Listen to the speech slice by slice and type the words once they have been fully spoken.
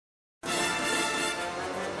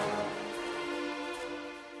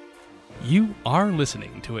You are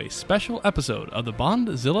listening to a special episode of the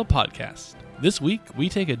Bondzilla podcast. This week, we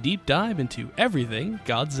take a deep dive into everything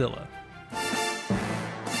Godzilla.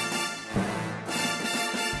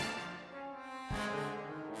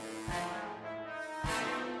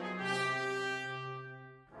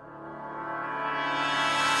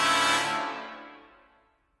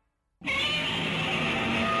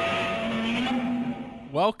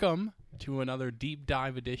 Welcome to another deep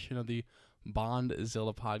dive edition of the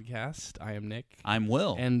Bondzilla podcast. I am Nick. I'm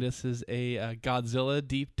Will. And this is a Godzilla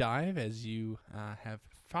deep dive, as you have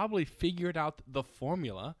probably figured out the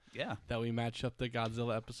formula. Yeah. That we match up the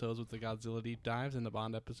Godzilla episodes with the Godzilla deep dives and the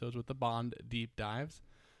Bond episodes with the Bond deep dives.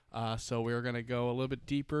 So we're going to go a little bit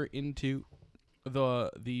deeper into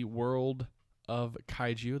the world of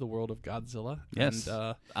kaiju, the world of Godzilla. Yes.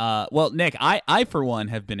 And, well, Nick, I for one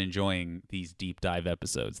have been enjoying these deep dive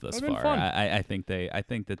episodes thus far. Fun. I think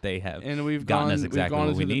that they have and we've gotten gone, us exactly we've gone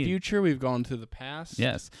what we into need. the future, we've gone to the past.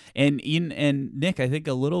 Yes, and Nick, I think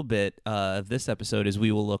a little bit of this episode is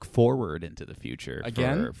we will look forward into the future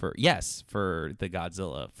again. For the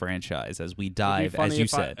Godzilla franchise as we It'd dive, be funny as you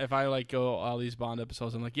if said. if I like go all these Bond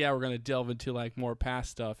episodes, I'm like, yeah, we're gonna delve into like more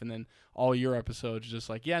past stuff, and then all your episodes just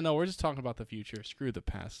like, yeah, no, we're just talking about the future. Screw the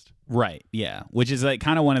past. Right, yeah. Which is like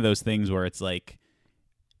kind of one of those things where it's like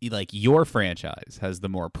your franchise has the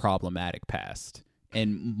more problematic past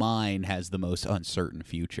and mine has the most uncertain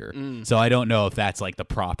future. So I don't know if that's like the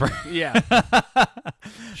proper Yeah.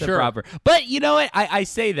 Sure. proper. But you know what? I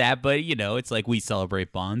say that, but you know, it's like we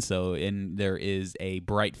celebrate Bond, and there is a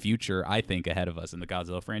bright future, I think, ahead of us in the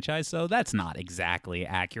Godzilla franchise. So that's not exactly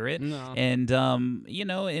accurate. No. And you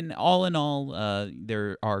know, in all,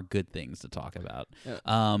 there are good things to talk about.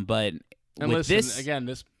 Yeah. But And with listen, this, again,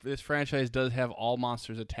 this franchise does have all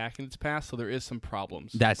monsters attacking its past, so there is some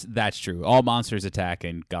problems. that's true. All monsters attack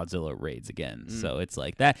and Godzilla raids again. So it's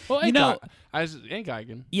like that. Well, you know, and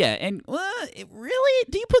Gigan. yeah. And really,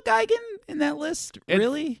 do you put Gigan in that list?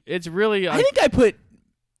 Really? It's really. I think I put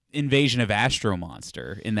Invasion of Astro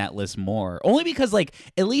Monster in that list more, only because like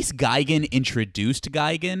at least Gigan introduced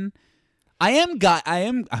Gigan. I am glad. I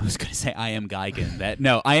am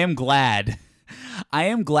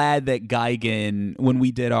glad that Gigan, when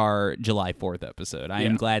we did our July 4th episode, I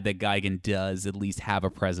am glad that Gigan does at least have a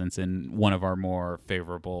presence in one of our more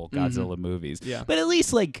favorable Godzilla movies. Yeah. But at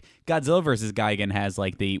least like Godzilla vs. Gigan has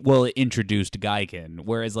like it introduced Gigan,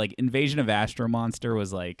 whereas like Invasion of Astro Monster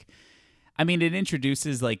was like, I mean, it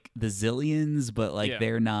introduces like the Zillions, but like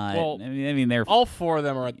they're not. Well, I mean, they're all four of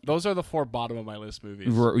them those are the four bottom of my list movies.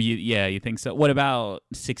 You think so? What about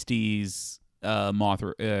 60s?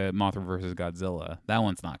 Mothra versus Godzilla. That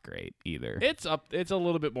one's not great either. It's a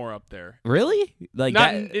little bit more up there. Really? Like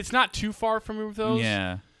it's not too far from those.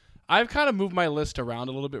 Yeah. I've kind of moved my list around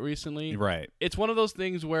a little bit recently. Right. It's one of those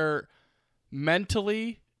things where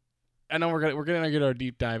mentally, I know we're gonna get our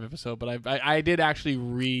deep dive episode, but I did actually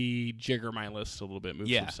rejigger my list a little bit, move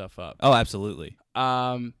some stuff up. Oh, absolutely.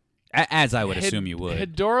 As I would assume you would.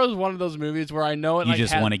 Hedorah's one of those movies where I know it. You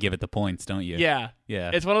just want to give it the points, don't you? Yeah.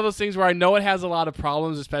 Yeah. It's one of those things where I know it has a lot of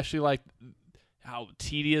problems, especially like how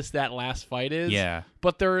tedious that last fight is. Yeah.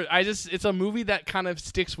 But it's a movie that kind of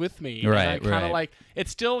sticks with me. Right. And I kind of like,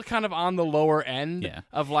 it's still kind of on the lower end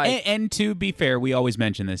of like. And to be fair, we always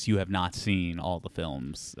mention this. You have not seen all the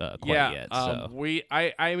films quite yet. So.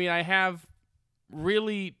 I mean, I have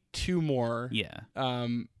really two more. Yeah.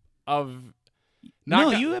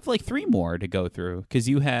 You have like three more to go through because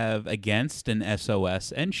you have Against and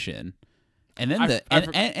SOS and Shin. And then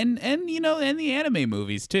and the anime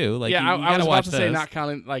movies too. Like I was about to say those. not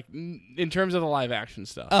counting like in terms of the live action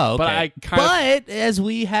stuff. Oh, okay. But as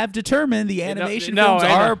we have determined, the animation films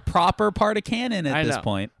are a proper part of canon at this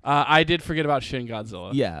point. I did forget about Shin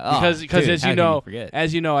Godzilla. Yeah, because as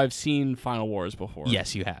you know, I've seen Final Wars before.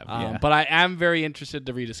 Yes, you have. But I am very interested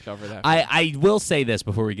to rediscover that. I will say this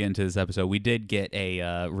before we get into this episode: we did get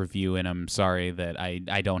a review, and I'm sorry that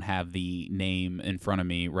I don't have the name in front of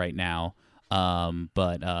me right now.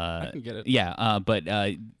 But I can get it. Yeah. But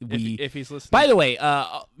if he's listening. By the way,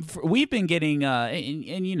 we've been getting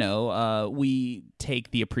and you know we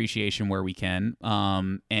take the appreciation where we can.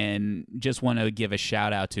 And just want to give a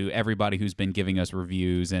shout out to everybody who's been giving us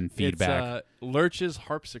reviews and feedback. It's Lurch's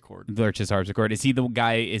Harpsichord. Lurch's Harpsichord. Is he the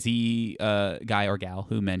guy? Is he guy or gal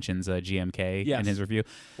who mentions GMK in his review?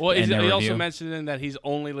 Well, he also mentioned that he's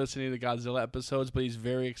only listening to Godzilla episodes, but he's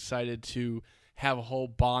very excited to have a whole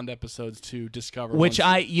Bond episodes to discover. Which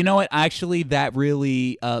actually that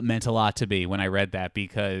really meant a lot to me when I read that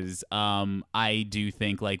because I do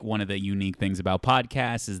think like one of the unique things about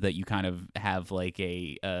podcasts is that you kind of have like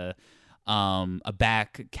a a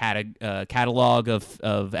back catalog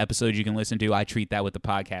of episodes you can listen to. I treat that with the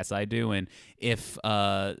podcast I do, and if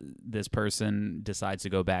this person decides to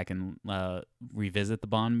go back and revisit the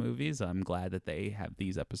Bond movies, I'm glad that they have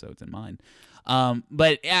these episodes in mind.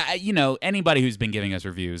 But anybody who's been giving us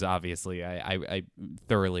reviews, obviously, I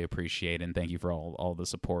thoroughly appreciate, and thank you for all the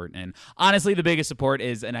support. And honestly, the biggest support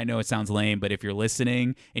is, and I know it sounds lame, but if you're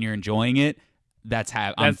listening and you're enjoying it, that's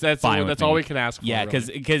all we can ask for. Yeah,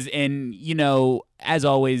 because and as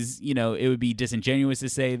always, it would be disingenuous to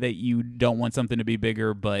say that you don't want something to be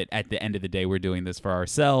bigger, but at the end of the day, we're doing this for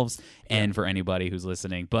ourselves and for anybody who's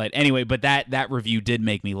listening. But anyway, that review did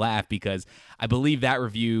make me laugh because I believe that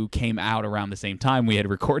review came out around the same time we had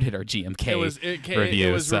recorded our GMK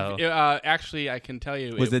review. Actually, I can tell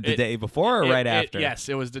you. Was it the day before or right after? Yes,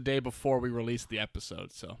 it was the day before we released the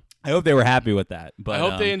episode, so. I hope they were happy with that. But I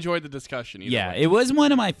hope they enjoyed the discussion. Yeah, way. It was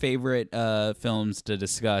one of my favorite films to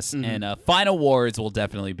discuss, and Final Wars will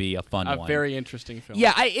definitely be a fun one. A very interesting film.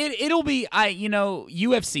 Yeah, it'll be.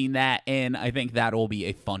 You have seen that, and I think that will be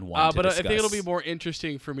a fun one to discuss. I think it'll be more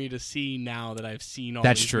interesting for me to see now that I've seen all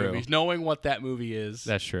That's these true. movies, knowing what that movie is.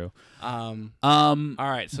 That's true. All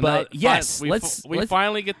right, so but yes, we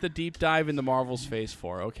finally get the deep dive into Marvel's Phase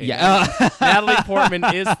 4. Okay. Yeah. Natalie Portman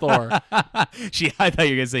is Thor. I thought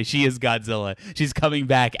you were gonna say she is Godzilla. She's coming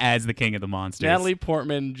back as the king of the monsters. Natalie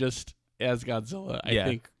Portman just as Godzilla, I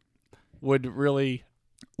think, would really.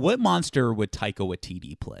 What monster would Taika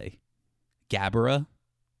Waititi play? Gabara?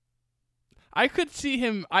 I could see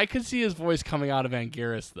his voice coming out of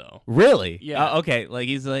Anguirus, though. Really? Yeah. Okay. Like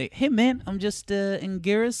he's like, hey man, I'm just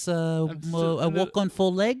Anguirus. I walk on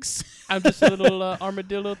 4 legs. I'm just a little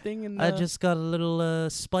armadillo thing. And I just got a little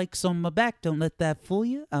spikes on my back. Don't let that fool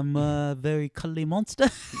you. I'm a very cuddly monster.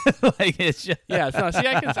 Like it's just... Yeah. So see,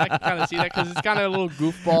 I can kind of see that because it's kind of a little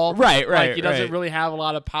goofball. Right. Like he doesn't really have a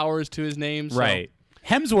lot of powers to his name. So. Right.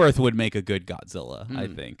 Hemsworth would make a good Godzilla, I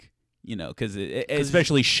think. Because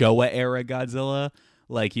especially Showa era Godzilla,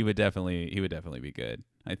 like he would definitely be good.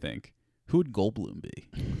 I think. Who would Goldblum be?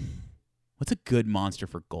 What's a good monster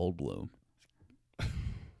for Goldblum?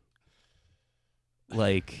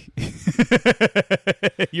 Like,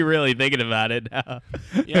 you're really thinking about it now.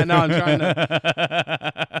 Yeah, no, I'm trying to.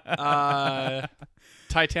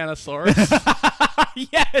 Titanosaurus.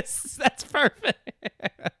 Yes, that's perfect.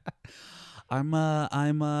 I'm a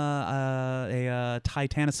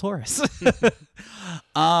Titanosaurus.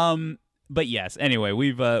 But yes. Anyway,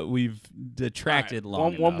 we've detracted long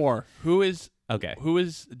enough. One more. Who is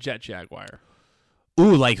Jet Jaguar?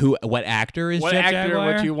 Ooh, like who? What actor is Jet Jaguar? What actor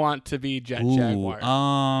would you want to be Jet Jaguar?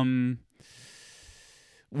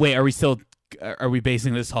 Wait, are we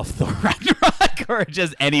basing this off Thor Ragnarok or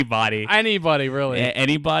just anybody? Anybody, really?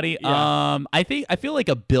 Anybody? Yeah. I feel like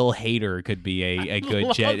a Bill Hader could be a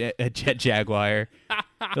good Jet Jaguar.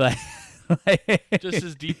 Just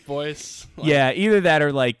his deep voice. Yeah, either that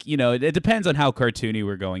or it depends on how cartoony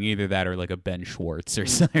we're going. Either that or like a Ben Schwartz or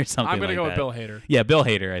something. I'm gonna go with Bill Hader. Yeah, Bill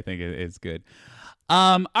Hader I think is good.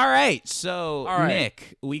 All right, so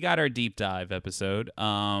Nick, we got our deep dive episode.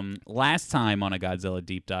 Last time on a Godzilla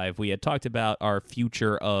deep dive, we had talked about our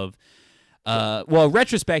future of,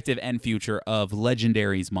 retrospective and future of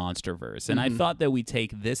Legendary's MonsterVerse, and I thought that we'd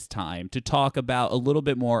take this time to talk about a little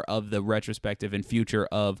bit more of the retrospective and future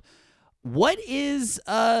of what is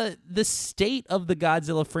the state of the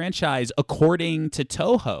Godzilla franchise according to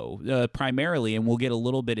Toho, primarily, and we'll get a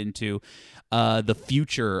little bit into the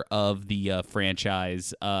future of the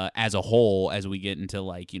franchise as a whole as we get into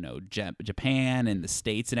Japan and the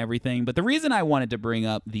States and everything. But the reason I wanted to bring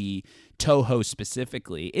up the Toho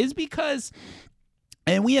specifically is because,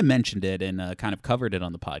 and we had mentioned it and kind of covered it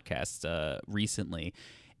on the podcast recently,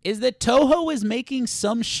 is that Toho is making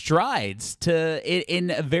some strides in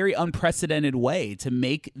a very unprecedented way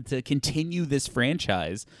to continue this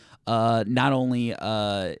franchise, not only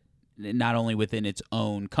within its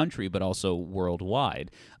own country but also worldwide.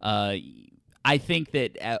 I think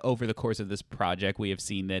that over the course of this project, we have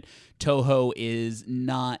seen that Toho is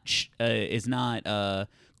not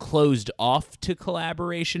closed off to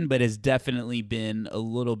collaboration, but has definitely been a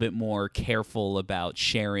little bit more careful about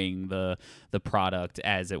sharing the product,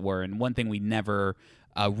 as it were. And one thing we never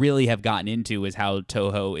really have gotten into is how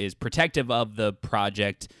Toho is protective of the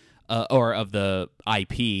project or of the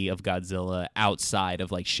IP of Godzilla outside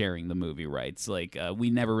of sharing the movie rights. We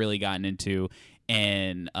never really gotten into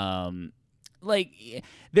and like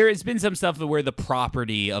there has been some stuff where the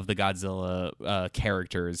property of the Godzilla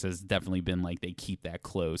characters has definitely been like they keep that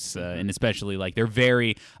close, and especially like they're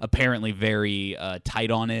apparently very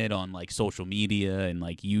tight on it on like social media and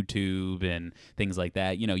like YouTube and things like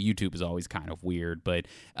that. You know, YouTube is always kind of weird, but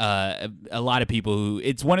a lot of people who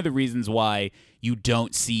it's one of the reasons why you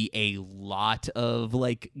don't see a lot of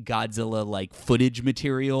like Godzilla like footage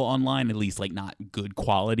material online, at least like not good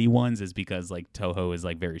quality ones, is because like Toho is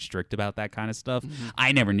like very strict about that kind of stuff.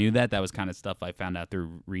 I never knew that. That was kind of stuff I found out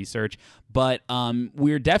through research. But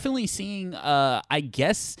we're definitely seeing, I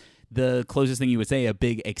guess, the closest thing you would say, a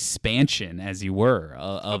big expansion, as you were,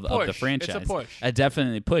 of the franchise. It's a push. A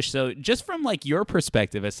definite push. So just from like your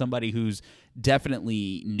perspective as somebody who's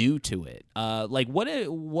definitely new to it, like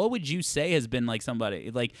what would you say has been like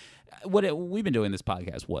somebody like we've been doing this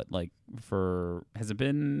podcast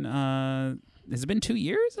has it been 2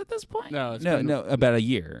 years at this point? No, about a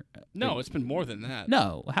year. No, it's been more than that.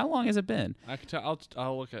 No, how long has it been? I can tell.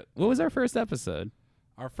 I'll look at. What was our first episode?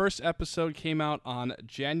 Our first episode came out on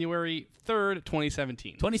January 3rd,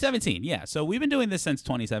 2017. 2017, yeah. So we've been doing this since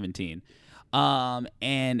 2017.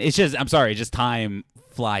 And it's just, I'm sorry, just time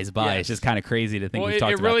flies by. Yes. It's just kind of crazy to think we've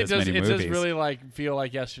talked about this many movies. It does really like feel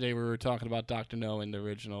like yesterday we were talking about Dr. No in the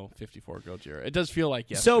original 54 Gojira. It does feel like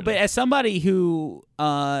yesterday. So, but as somebody who,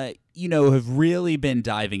 have really been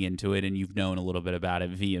diving into it and you've known a little bit about it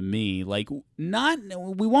via me, like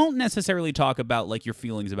we won't necessarily talk about like your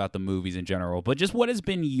feelings about the movies in general, but just what has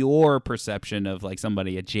been your perception of like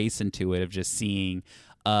somebody adjacent to it, of just seeing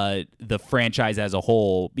the franchise as a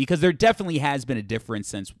whole, because there definitely has been a difference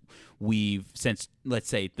since let's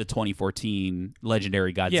say the 2014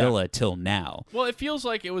 Legendary Godzilla till now. Well, it feels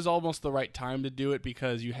like it was almost the right time to do it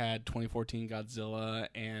because you had 2014 Godzilla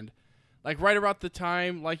and like right about the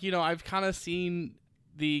time, like, you know, I've kind of seen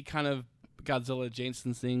the kind of Godzilla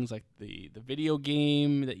adjacent things, like the video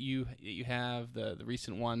game that you have, the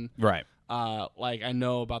recent one, right? Like I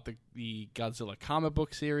know about the Godzilla comic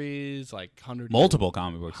book series, like multiple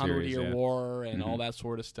comic book series, 100 Year War, and all that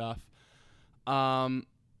sort of stuff.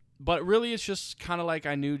 But really, it's just kind of like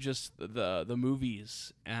I knew just the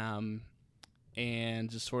movies, and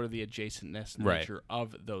just sort of the adjacentness nature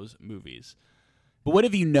of those movies. But what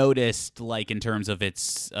have you noticed, like in terms of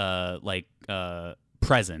its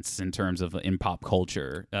presence in terms of in pop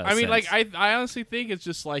culture? I mean, like I honestly think it's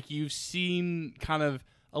just like you've seen kind of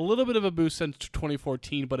a little bit of a boost since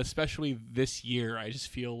 2014, but especially this year, I just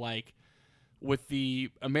feel like with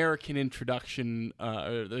the American introduction,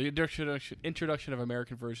 the introduction of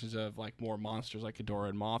American versions of like more monsters like Ghidorah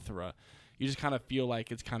and Mothra, you just kind of feel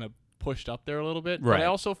like it's kind of pushed up there a little bit. Right. But I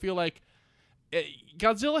also feel like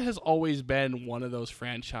Godzilla has always been one of those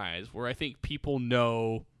franchises where I think people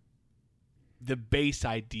know the base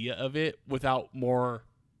idea of it without more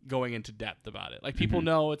going into depth about it. Like people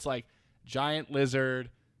know it's like giant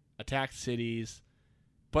lizard attack cities,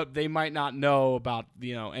 but they might not know about,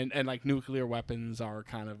 you know, and like nuclear weapons are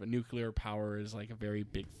kind of a nuclear power is like a very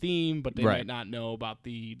big theme, but they might not know about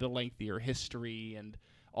the lengthier history and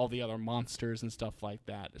all the other monsters and stuff like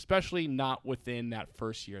that, especially not within that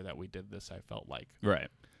first year that we did this, I felt like. Right.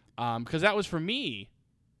 Because that was for me,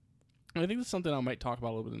 and I think this is something I might talk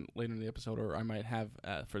about a little bit later in the episode, or I might have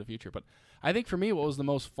for the future, but I think for me what was the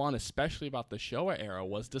most fun, especially about the Showa era,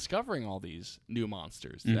 was discovering all these new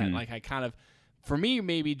monsters that like I kind of, for me,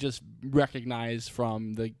 maybe just recognize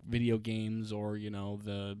from the video games or, you know,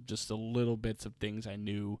 just the little bits of things I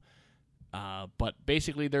knew. But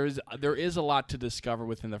basically, there is a lot to discover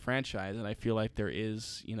within the franchise, and I feel like there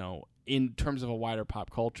is, you know, in terms of a wider pop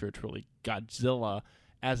culture, it's really Godzilla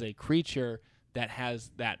as a creature that has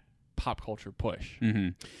that pop culture push.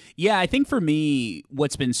 Yeah, I think for me,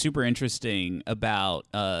 what's been super interesting about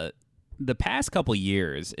the past couple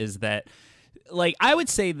years is that, like, I would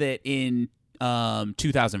say that in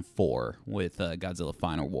 2004 with Godzilla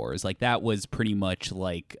Final Wars, like that was pretty much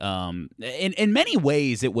like in many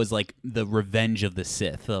ways it was like the revenge of the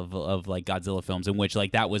Sith of like Godzilla films, in which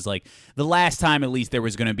like that was like the last time at least there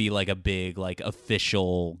was going to be like a big like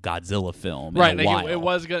official Godzilla film, right? In a while. It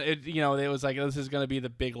was gonna, it was like this is going to be the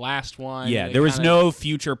big last one. Yeah, there was no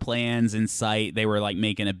future plans in sight. They were like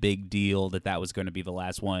making a big deal that was going to be the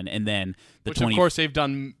last one, and then which of course they've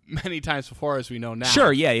done many times before, as we know now.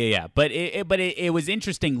 Sure, yeah. But it was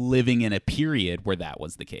interesting living in a period where that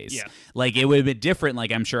was the case. Yeah. Like, it would have been different.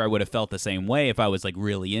 Like, I'm sure I would have felt the same way if I was, like,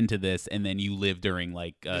 really into this, and then you live during,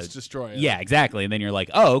 like... It's Destroy It. Yeah, exactly. And then you're like,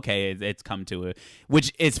 oh, okay, it's come to it.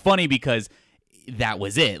 Which is funny because that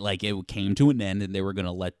was it. Like, it came to an end, and they were going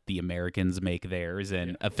to let the Americans make theirs,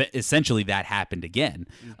 and essentially that happened again.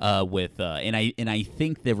 And I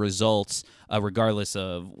think the results, regardless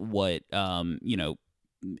of what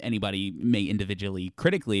anybody may individually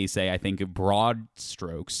critically say, I think broad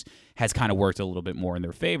strokes has kind of worked a little bit more in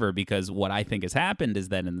their favor, because what I think has happened is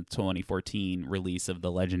that in the 2014 release of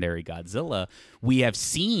the legendary Godzilla, we have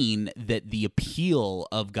seen that the appeal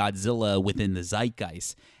of Godzilla within the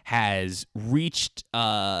zeitgeist has reached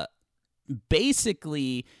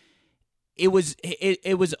basically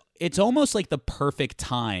it's almost like the perfect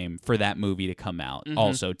time for that movie to come out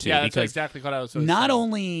also too. Yeah, that's because exactly what I was saying. Not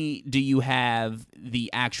only do you have the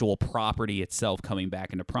actual property itself coming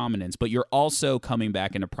back into prominence, but you're also coming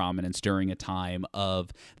back into prominence during a time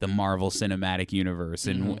of the Marvel Cinematic Universe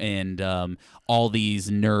and all these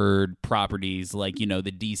nerd properties, like, the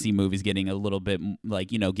DC movies getting a little bit like,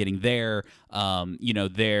 getting their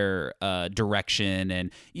their direction,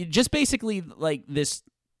 and just basically like this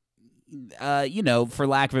for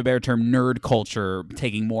lack of a better term, nerd culture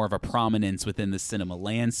taking more of a prominence within the cinema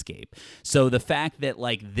landscape. So the fact that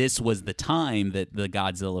like this was the time that the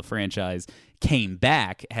Godzilla franchise came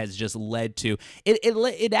back has just led to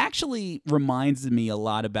it actually reminds me a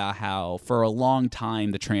lot about how for a long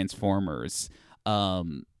time the Transformers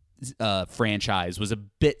franchise was a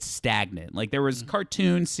bit stagnant. Like, there was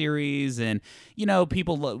cartoon series, and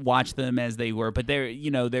people watched them as they were, but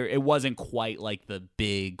it wasn't quite like the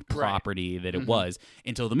big property that it was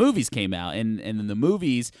until the movies came out, and then the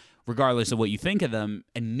movies, regardless of what you think of them,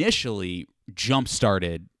 initially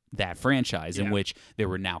jump-started that franchise, in which there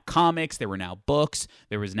were now comics, there were now books,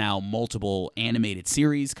 there was now multiple animated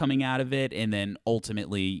series coming out of it, and then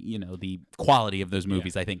ultimately, the quality of those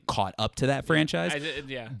movies, I think, caught up to that franchise.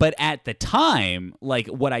 But at the time, like,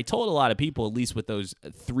 what I told a lot of people, at least with those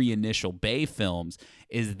 3 initial Bay films,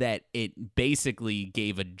 is that it basically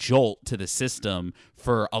gave a jolt to the system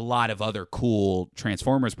for a lot of other cool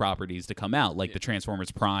Transformers properties to come out, like the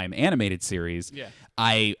Transformers Prime animated series.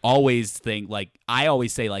 I always say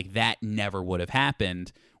like that never would have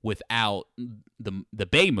happened without the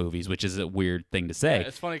Bay movies, which is a weird thing to say. Yeah,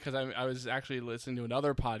 it's funny because I was actually listening to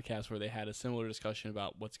another podcast where they had a similar discussion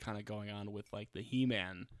about what's kind of going on with like the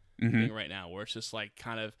He-Man thing right now, where it's just like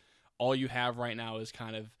kind of all you have right now is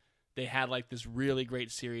kind of, they had like this really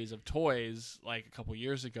great series of toys like a couple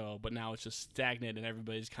years ago, but now it's just stagnant, and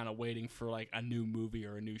everybody's kind of waiting for like a new movie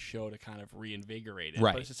or a new show to kind of reinvigorate it.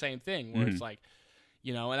 Right. But it's the same thing where it's like,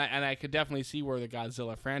 and I could definitely see where the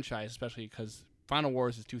Godzilla franchise, especially because Final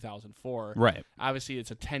Wars is 2004. Right. Obviously,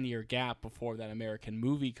 it's a 10-year gap before that American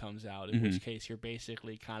movie comes out, in which case you're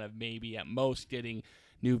basically kind of maybe at most getting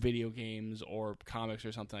new video games or comics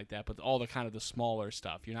or something like that, but all the kind of the smaller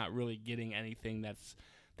stuff. You're not really getting anything that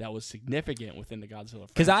was significant within the Godzilla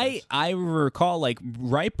franchise. Because I recall, like,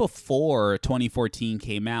 right before 2014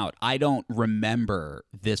 came out, I don't remember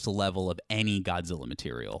this level of any Godzilla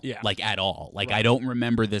material, like, at all. Like, I don't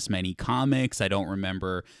remember this many comics. I don't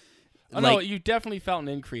remember... no, you definitely felt an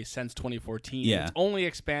increase since 2014. Yeah. It's only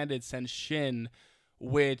expanded since Shin,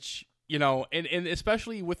 which, and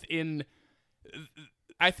especially within...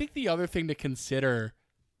 I think the other thing to consider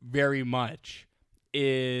very much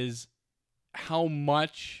is how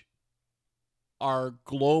much our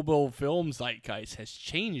global film zeitgeist has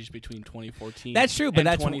changed between 2014. That's true, but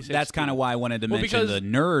that's kind of why I wanted to mention the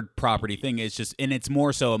nerd property thing. Is just, and it's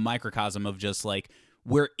more so a microcosm of just like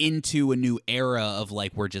we're into a new era of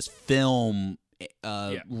like we're just film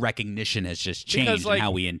recognition has just changed in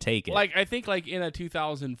how we intake it. Like, I think like in a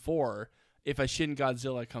 2004, if a Shin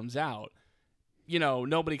Godzilla comes out,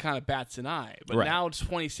 nobody kind of bats an eye. But now it's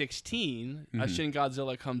 2016, a Shin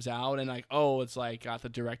Godzilla comes out, and like, it's like got the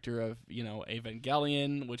director of,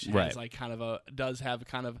 Evangelion, which has like kind of does have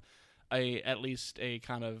kind of at least a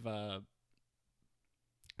kind of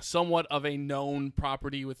somewhat of a known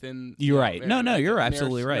property within. You're right. No, you're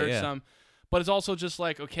absolutely right. Yeah. But it's also just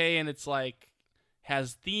like, okay, and it's like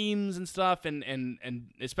has themes and stuff, and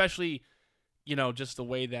especially, just the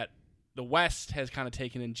way that the West has kind of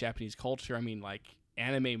taken in Japanese culture. I mean, like,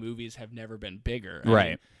 anime movies have never been bigger.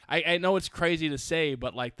 I know it's crazy to say,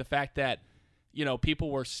 but like the fact that,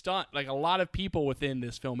 people were stunned, like a lot of people within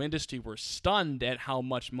this film industry were stunned at how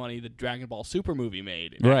much money the Dragon Ball Super movie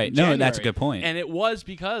made. Right. No, that's a good point. And it was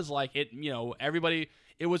because like it,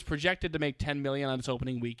 it was projected to make $10 million on its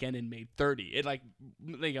opening weekend and made 30. It like,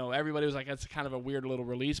 everybody was like, that's kind of a weird little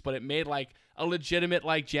release, but it made like a legitimate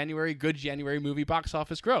like good January movie box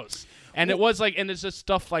office gross. And it was like, and it's just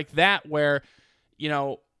stuff like that where,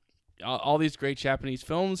 all these great Japanese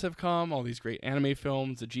films have come, all these great anime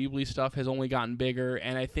films, the Ghibli stuff has only gotten bigger,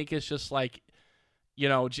 and I think it's just like,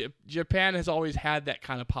 Japan has always had that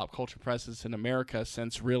kind of pop culture presence in America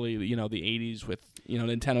since really, the 80s with,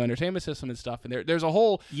 Nintendo Entertainment System and stuff. And there's a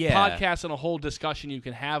whole podcast and a whole discussion you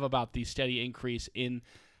can have about the steady increase in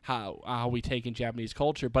how we take in Japanese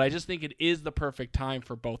culture. But I just think it is the perfect time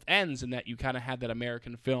for both ends, in that you kind of had that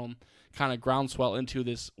American film kind of groundswell into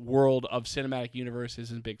this world of cinematic universes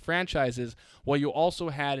and big franchises, while you also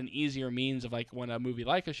had an easier means of, like, when a movie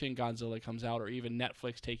like a Shin Godzilla comes out, or even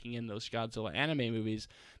Netflix taking in those Godzilla anime movies,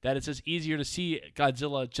 that it's just easier to see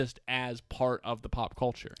Godzilla just as part of the pop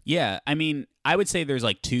culture. Yeah, I mean, I would say there's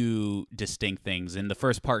like two distinct things, and the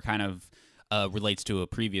first part kind of relates to a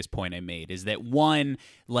previous point I made, is that one,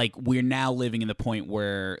 like, we're now living in the point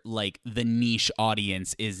where, like, the niche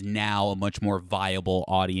audience is now a much more viable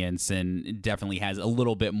audience and definitely has a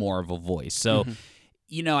little bit more of a voice. So,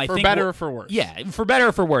 I think... For better or for worse. Yeah, for better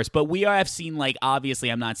or for worse. But we have seen, like, obviously,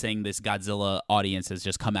 I'm not saying this Godzilla audience has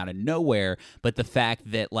just come out of nowhere, but the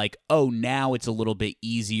fact that, like, now it's a little bit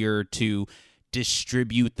easier to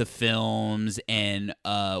distribute the films and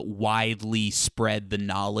widely spread the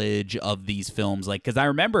knowledge of these films, like, because I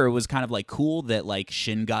remember it was kind of like cool that, like,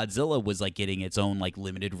 Shin Godzilla was, like, getting its own, like,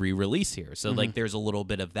 limited re-release here, so like there's a little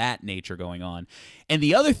bit of that nature going on. And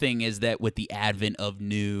the other thing is that with the advent of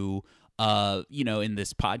new in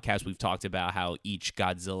this podcast we've talked about how each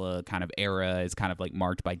Godzilla kind of era is kind of like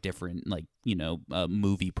marked by different, like,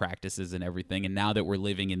 movie practices and everything, and now that we're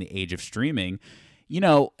living in the age of streaming,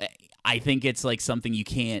 I think it's like something you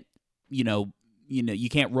can't, you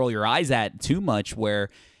can't roll your eyes at too much, where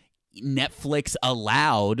Netflix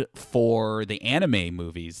allowed for the anime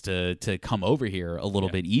movies to come over here a little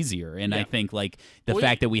bit easier. And I think, like, the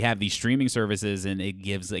fact that we have these streaming services and it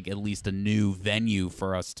gives, like, at least a new venue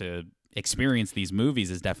for us to experience these movies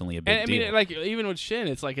is definitely a big deal. I mean, like, even with Shin,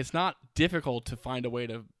 it's like, it's not difficult to find a way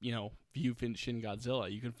to, view Shin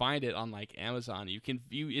Godzilla. You can find it on, like, Amazon. You can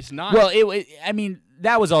view. It's not. Well, I mean,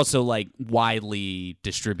 that was also, like, widely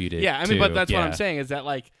distributed. Yeah, I mean, but that's what I'm saying, is that,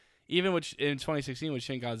 like, even in 2016 with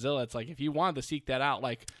Shin Godzilla, it's like, if you wanted to seek that out,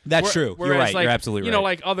 like, that's true. You're right. Like, you're absolutely right.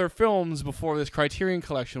 Like other films before this Criterion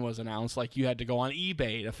Collection was announced, like, you had to go on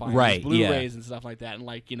eBay to find these Blu-rays and stuff like that. And,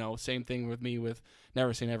 like, same thing with me with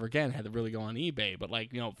Never Say Never Again, had to really go on eBay. But,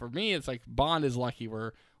 like, for me, it's like Bond is lucky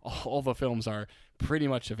where all the films are pretty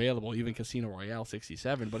much available, even Casino Royale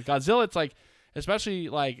 67. But Godzilla, it's like, especially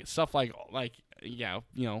like stuff like like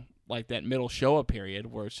that middle Showa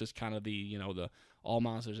period where it's just kind of the the all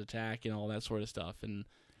monsters attack and all that sort of stuff. And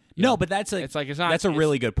but that's a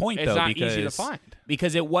really good point, though, not because easy to find.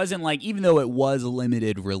 Because it wasn't like, even though it was a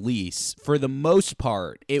limited release, for the most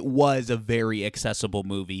part, it was a very accessible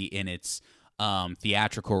movie in its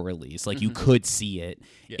theatrical release. Like, you could see it.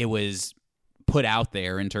 Yeah. It was put out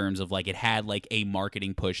there in terms of, like, it had, like, a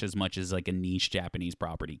marketing push as much as, like, a niche Japanese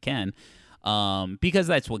property can. Because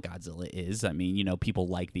that's what Godzilla is. I mean, people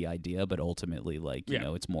like the idea, but ultimately, like,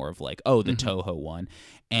 it's more of like, the Toho one.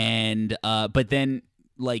 And but then,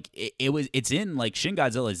 like, it's in, like, Shin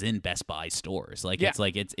Godzilla is in Best Buy stores. Like, it's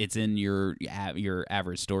like it's in your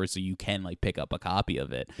average store, so you can, like, pick up a copy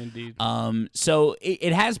of it. Indeed. So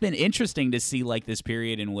it has been interesting to see, like, this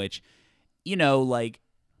period in which, like,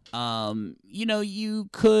 you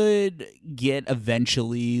could get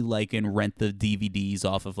eventually, like, and rent the DVDs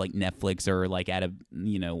off of, like, Netflix or, like, out of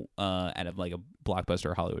like a Blockbuster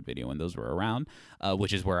or Hollywood Video when those were around,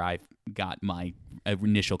 which is where I got my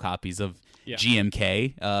initial copies of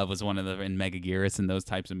GMK, was one of the, and Megaguirus and those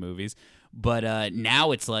types of movies. But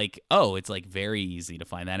now it's like, it's like very easy to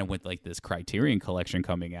find that, and with, like, this Criterion Collection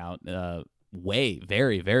coming out,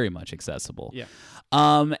 very, very much accessible. Yeah.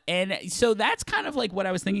 And so that's kind of like what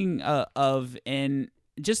I was thinking of, and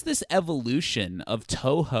just this evolution of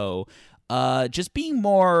Toho, just being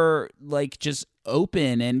more, like, just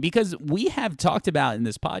open. And because we have talked about in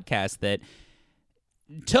this podcast that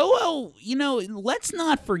Toho, let's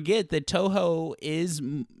not forget that Toho is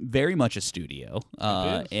very much a studio,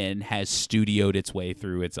 and has studioed its way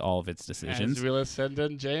through all of its decisions. As we said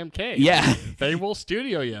in JMK, yeah, they will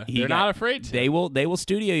studio you. They're not afraid to. They will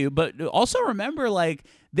studio you, but also remember, like,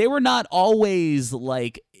 they were not always,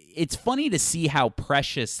 like. It's funny to see how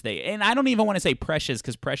precious and I don't even want to say precious,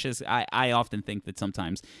 because precious, I often think that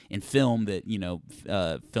sometimes in film that,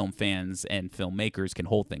 film fans and filmmakers can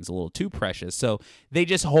hold things a little too precious. So they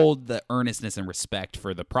just hold the earnestness and respect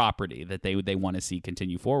for the property that they want to see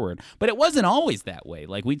continue forward. But it wasn't always that way.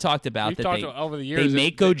 Like, we talked about over the years, they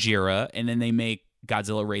make Gojira, and then they make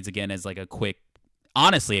Godzilla Raids Again as, like, a quick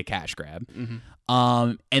honestly a cash grab.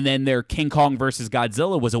 And then their King Kong versus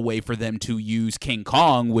Godzilla was a way for them to use King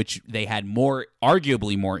Kong, which they had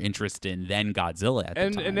arguably more interest in than Godzilla at the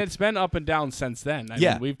time. And it's been up and down since then. I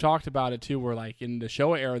mean, we've talked about it too, where like in the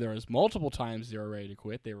Showa era, there was multiple times they were ready to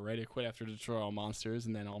quit. They were ready to quit after Destroy All Monsters,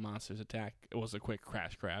 and then All Monsters Attack. It was a quick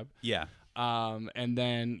crash grab. Yeah. And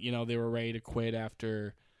then, they were ready to quit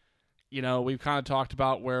after, we've kind of talked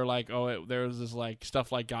about where like, there's this like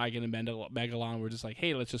stuff like Gigan and Megalon. We're just like,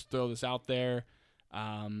 hey, let's just throw this out there.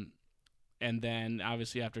 And then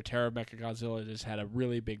obviously after Terror of Mechagodzilla just had a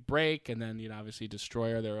really big break, and then obviously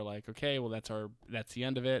Destroyer, they were like, okay, well that's the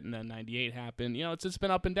end of it, and then 98 happened. It's just been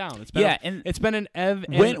up and down. It's been it's been an ebb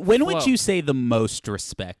and when flow. would you say the most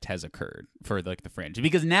respect has occurred for like the franchise?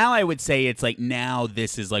 Because now I would say it's like now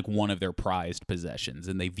this is like one of their prized possessions,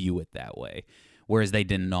 and they view it that way. Whereas they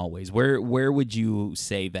didn't always. Where would you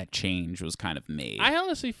say that change was kind of made? I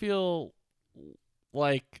honestly feel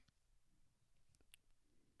like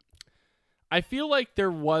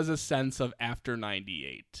there was a sense of after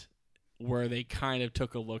 98 where they kind of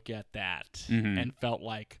took a look at that and felt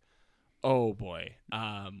like, oh boy,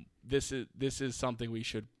 this is something we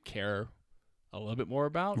should care a little bit more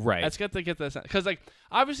about. Right. Let's get that sense. Because like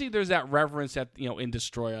obviously there's that reverence that in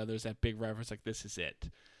Destroyer, there's that big reverence like this is it.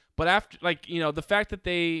 But after like the fact that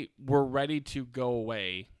they were ready to go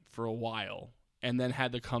away for a while and then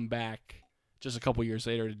had to come back just a couple years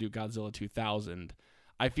later to do Godzilla 2000.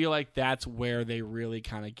 I feel like that's where they really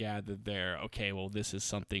kind of gathered okay, well, this is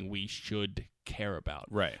something we should care about.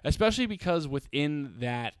 Right. Especially because within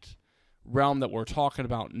that realm that we're talking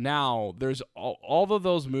about now, there's all of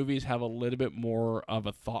those movies have a little bit more of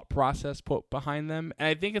a thought process put behind them. And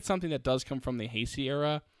I think it's something that does come from the Heisei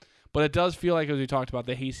era. But it does feel like, as we talked about,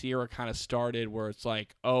 the Heisei era kind of started where it's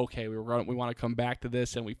like, okay, we want to come back to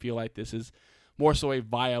this, and we feel like this is more so a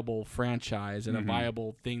viable franchise and a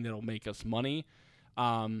viable thing that'll make us money.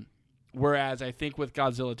 Whereas I think with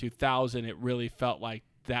Godzilla 2000, it really felt like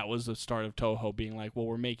that was the start of Toho being like, well,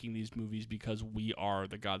 we're making these movies because we are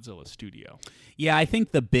the Godzilla studio. Yeah, I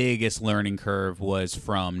think the biggest learning curve was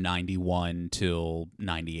from 91 till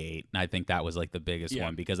 98. And I think that was like the biggest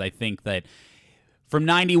one, because I think that from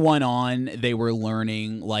 91 on, they were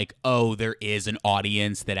learning, like, oh, there is an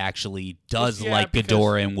audience that actually does like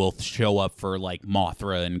Ghidorah and will show up for, like,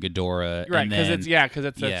 Mothra and Ghidorah. Right, because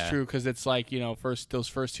that's true, because it's like, those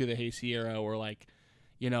first two of the Heisei era were like,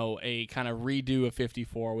 a kind of redo of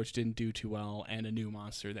 54, which didn't do too well, and a new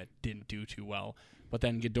monster that didn't do too well. But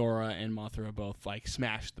then Ghidorah and Mothra both like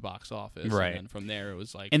smashed the box office, right? And from there, it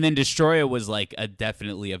was like, and then Destroyer was like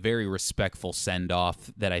definitely a very respectful send off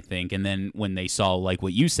that I think. And then when they saw like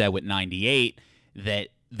what you said with 98, that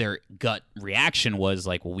their gut reaction was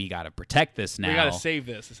like, well, we got to protect this now. We got to save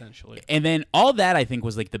this, essentially. And then all that I think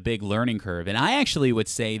was like the big learning curve. And I actually would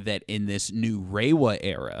say that in this new Reiwa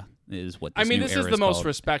era is what this new this era is the most called.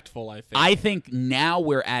 Respectful, I think. I think now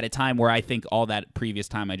we're at a time where I think all that previous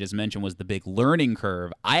time I just mentioned was the big learning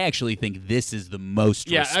curve. I actually think this is the most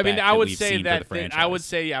respect I would we've say seen that for the franchise. I would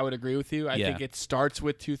say I would agree with you. I think it starts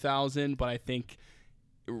with 2000, but I think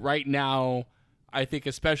right now, I think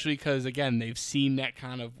especially because again they've seen that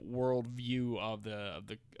kind of world view of the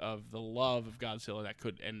love of Godzilla that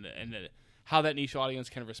could and how that niche audience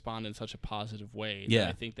can respond in such a positive way. Yeah,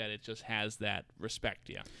 I think that it just has that respect.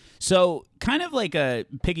 Yeah. So kind of like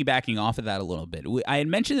piggybacking off of that a little bit, I had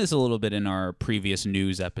mentioned this a little bit in our previous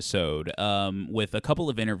news episode with a couple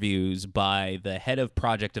of interviews by the head of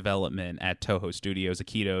project development at Toho Studios,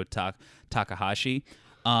 Akito Takahashi,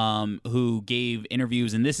 who gave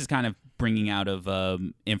interviews, and this is kind of bringing out of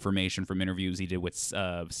information from interviews he did with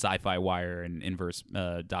Sci-Fi Wire and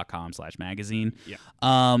Inverse.com/magazine. Yeah.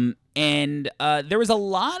 And there was a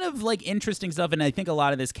lot of like interesting stuff, and I think a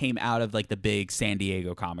lot of this came out of like the big San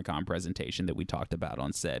Diego Comic-Con presentation that we talked about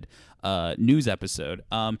on said news episode.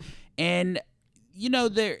 And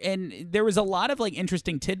there was a lot of like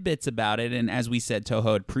interesting tidbits about it, and as we said,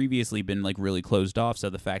 Toho had previously been like really closed off,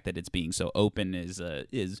 so the fact that it's being so open is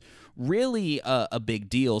really a big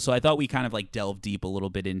deal. So I thought we kind of like delve deep a little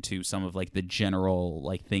bit into some of like the general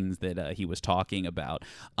like things that he was talking about.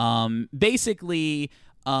 Basically,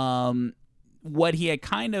 what he had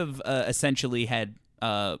kind of essentially had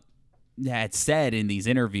said in these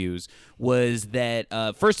interviews was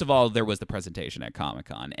that first of all, there was the presentation at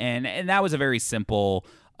Comic-Con, and that was a very simple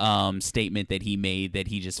statement that he made, that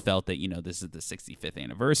he just felt that this is the 65th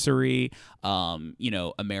anniversary.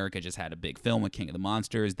 America just had a big film with King of the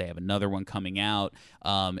Monsters. They have another one coming out,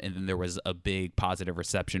 and then there was a big positive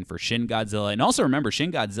reception for Shin Godzilla. And also remember,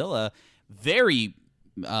 Shin Godzilla, very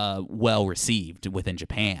well received within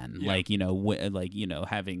Japan. Yeah. Like,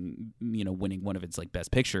 having, winning one of its like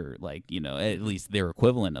best picture, like, at least their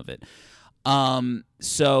equivalent of it.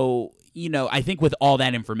 So, I think with all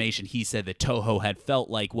that information, he said that Toho had felt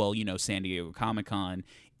like, well, San Diego Comic-Con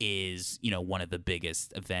is, one of the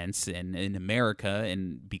biggest events in America,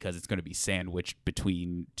 and because it's going to be sandwiched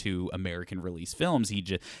between two American release films,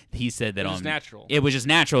 he said that natural. It was just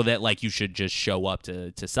natural that like you should just show up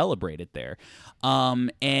to celebrate it there. One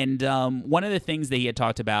of the things that he had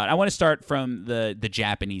talked about, I want to start from the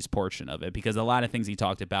Japanese portion of it, because a lot of things he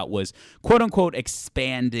talked about was quote unquote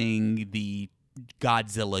expanding the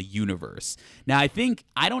Godzilla universe. Now, I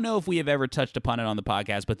don't know if we have ever touched upon it on the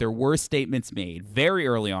podcast, but there were statements made very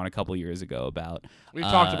early on, a couple years ago, about we've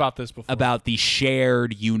talked about this before, about the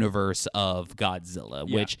shared universe of Godzilla,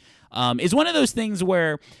 which is one of those things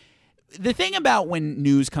where the thing about when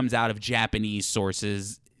news comes out of Japanese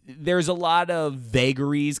sources, there's a lot of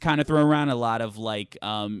vagaries kind of thrown around, a lot of like,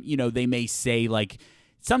 they may say like,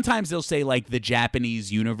 sometimes they'll say like the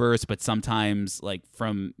Japanese universe, but sometimes like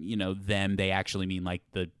from, them, they actually mean like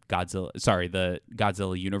the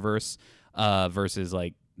Godzilla universe versus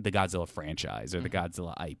like the Godzilla franchise or the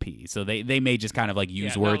Godzilla IP. So they may just kind of like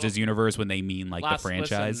use words as universe when they mean like the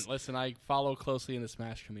franchise. Listen, I follow closely in the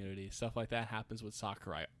Smash community. Stuff like that happens with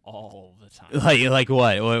Sakurai all the time. Like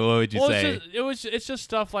what? What would you say? It's just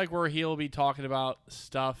stuff like where he'll be talking about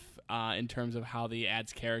stuff in terms of how he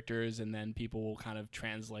adds characters, and then people will kind of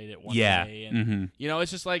translate it one way. And,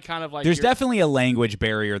 it's just like kind of like... There's definitely a language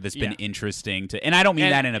barrier that's been interesting to... And I don't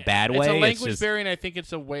mean that in a bad way. It's a language barrier, and I think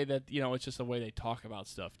it's a way that, it's just a way they talk about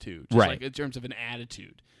stuff, too. Just like in terms of an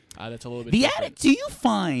attitude. That's a little bit different. Do you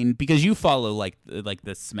find, because you follow like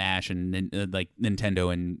the Smash and like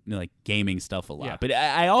Nintendo and like gaming stuff a lot, but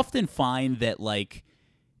I often find that like...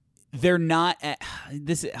 they're not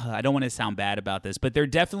this. I don't want to sound bad about this, but they're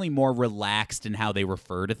definitely more relaxed in how they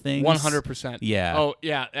refer to things. 100%. Yeah. Oh,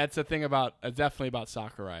 yeah. That's the thing about definitely about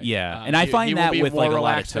Sakurai. Yeah, and I find that with like a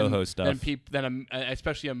lot of Toho stuff, than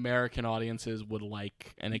especially American audiences would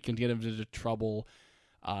like, and it can get him into trouble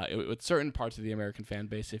with certain parts of the American fan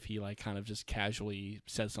base if he like kind of just casually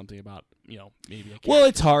says something about maybe. Well,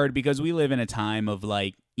 it's hard because we live in a time of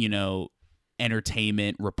like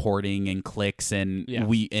entertainment reporting and clicks and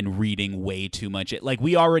reading way too much. Like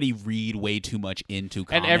we already read way too much into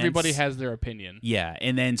comments. And everybody has their opinion. Yeah.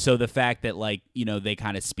 And then so the fact that like, they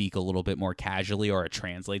kind of speak a little bit more casually, or it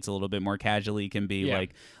translates a little bit more casually, can be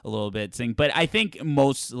like a little bit thing. But I think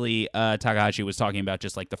mostly Takahashi was talking about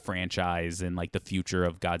just like the franchise and like the future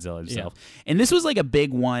of Godzilla himself. Yeah. And this was like a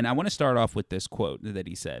big one. I want to start off with this quote that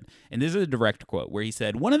he said. And this is a direct quote where he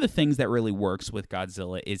said, "One of the things that really works with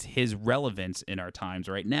Godzilla is his relevance in our times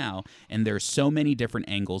right now, and there's so many different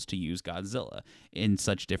angles to use Godzilla in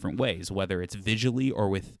such different ways, whether it's visually or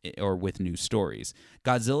with new stories.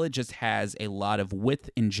 Godzilla just has a lot of width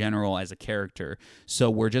in general as a character, so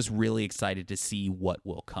we're just really excited to see what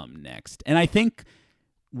will come next." And I think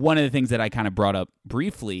one of the things that I kind of brought up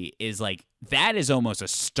briefly is like that is almost a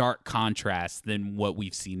stark contrast than what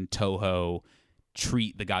we've seen Toho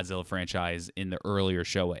treat the Godzilla franchise in the earlier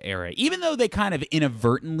Showa era, even though they kind of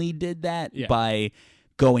inadvertently did that by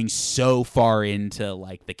going so far into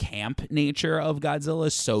like the camp nature of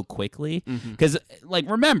Godzilla so quickly. Because like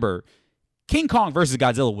remember, King Kong versus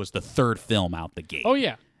Godzilla was the third film out the gate. Oh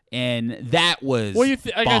yeah. And that was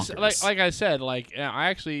I guess, like I said, like I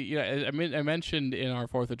actually, I mentioned in our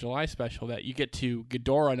 4th of July special that you get to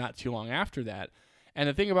Ghidorah not too long after that, and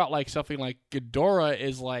the thing about like something like Ghidorah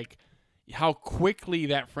is like how quickly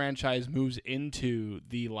that franchise moves into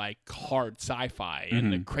the like hard sci-fi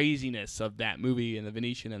and the craziness of that movie and the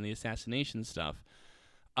Venetian and the assassination stuff.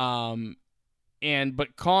 But King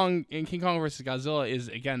Kong versus Godzilla is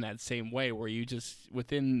again that same way where you just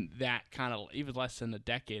within that kind of even less than a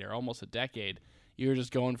decade or almost a decade, you're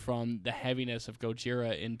just going from the heaviness of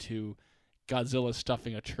Gojira into Godzilla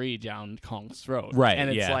stuffing a tree down Kong's throat. Right. And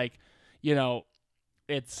it's like,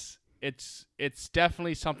 it's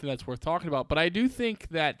definitely something that's worth talking about. But I do think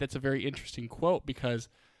that that's a very interesting quote because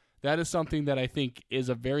that is something that I think is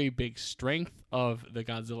a very big strength of the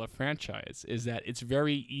Godzilla franchise, is that it's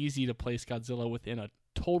very easy to place Godzilla within a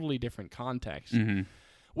totally different context,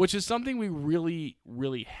 which is something we really,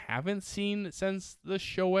 really haven't seen since the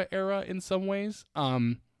Showa era in some ways.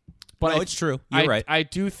 But it's true. You're right. I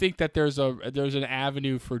do think that there's an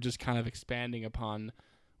avenue for just kind of expanding upon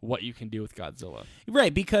what you can do with Godzilla.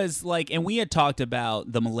 Right, because and we had talked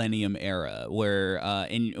about the Millennium Era, where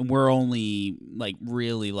and we're only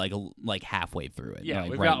really halfway through it. Yeah,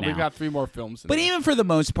 we've got 3 more films. But even for the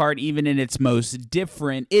most part, even in its most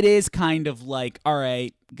different, it is kind of all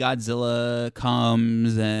right, Godzilla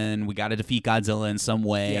comes and we got to defeat Godzilla in some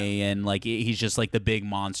way, and he's just the big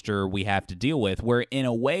monster we have to deal with. Where in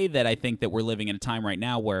a way that I think that we're living in a time right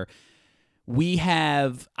now where we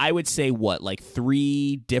have, I would say,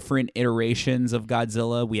 3 different iterations of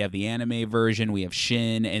Godzilla. We have the anime version, we have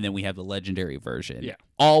Shin, and then we have the legendary version. Yeah.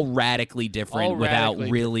 All radically different without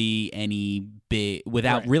really any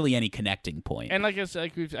connecting point. And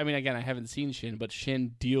again, I haven't seen Shin, but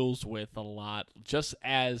Shin deals with a lot, just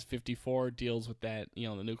as 54 deals with that,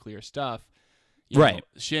 the nuclear stuff. You know,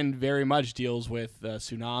 Shin very much deals with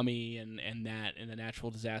tsunami and the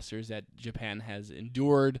natural disasters that Japan has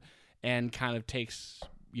endured, and kind of takes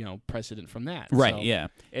precedent from that. Right. So yeah.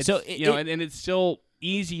 It's, and it's still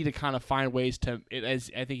easy to kind of find ways to, as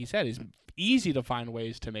I think he said, it's easy to find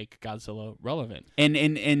ways to make Godzilla relevant.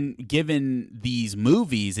 And given these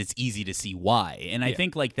movies, it's easy to see why. And I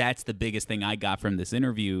think that's the biggest thing I got from this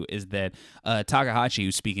interview is that Takahashi,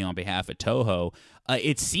 who's speaking on behalf of Toho,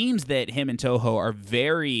 it seems that him and Toho are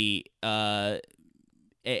very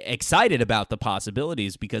excited about the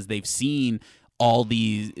possibilities because they've seen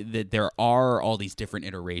that there are all these different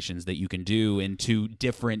iterations that you can do, and to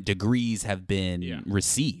different degrees have been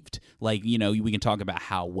received. We can talk about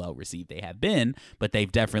how well received they have been, but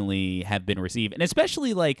they've definitely have been received. And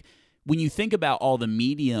especially when you think about all the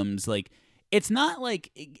mediums, it's not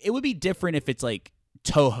it would be different if it's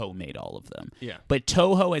Toho made all of them. Yeah. But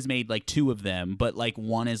Toho has made 2 of them, but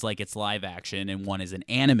one is its live action and one is an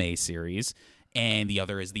anime series, and the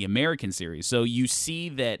other is the American series. So you see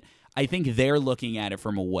that I think they're looking at it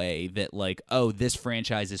from a way that this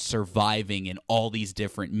franchise is surviving in all these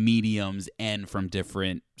different mediums and from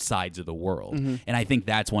different sides of the world. Mm-hmm. And I think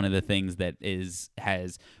that's one of the things that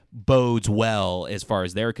has bodes well as far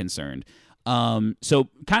as they're concerned. So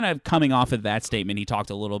kind of coming off of that statement, he talked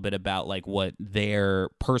a little bit about what their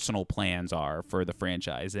personal plans are for the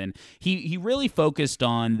franchise. And he really focused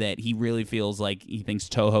on that he really feels he thinks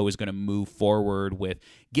Toho is going to move forward with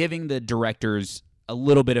giving the directors a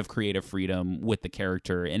little bit of creative freedom with the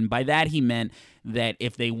character. And by that, he meant that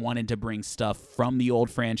if they wanted to bring stuff from the old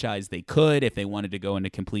franchise, they could. If they wanted to go in a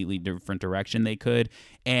completely different direction, they could.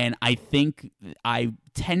 And I think I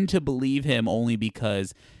tend to believe him only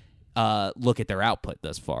because look at their output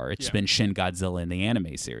thus far. It's been Shin Godzilla and the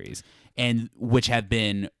anime series, and which have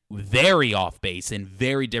been very off base and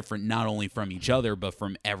very different, not only from each other, but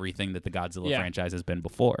from everything that the Godzilla franchise has been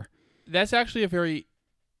before. That's actually a very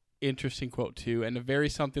interesting quote too, and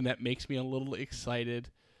something that makes me a little excited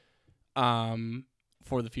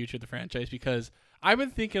for the future of the franchise, because I've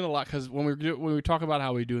been thinking a lot, because when we talk about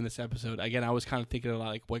how we do in this episode, again, I was kind of thinking a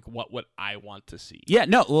lot what would I want to see.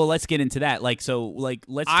 Well, let's get into that. Let's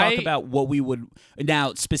talk about what we would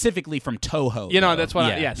now specifically from Toho. That's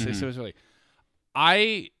what specifically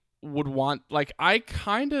I would want. I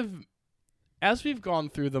kind of, as we've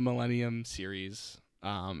gone through the Millennium series,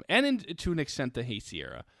 and to an extent the Heisei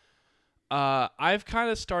era, I've kind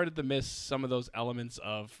of started to miss some of those elements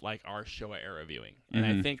of our Showa era viewing. And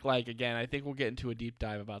I think again, I think we'll get into a deep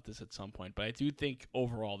dive about this at some point, but I do think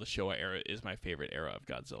overall the Showa era is my favorite era of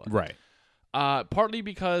Godzilla. Right. Partly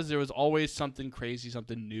because there was always something crazy,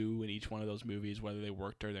 something new in each one of those movies, whether they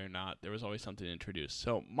worked or they're not. There was always something introduced.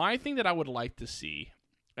 So my thing that I would like to see,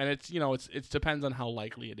 and it depends on how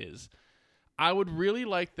likely it is, I would really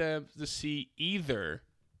like them to see either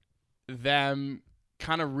them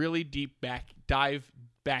kind of really dive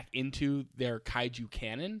back into their kaiju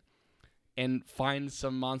canon and find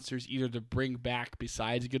some monsters either to bring back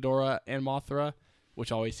besides Ghidorah and Mothra,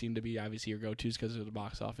 which always seem to be obviously your go-tos because of the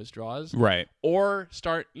box office draws, right? Or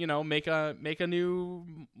start make a new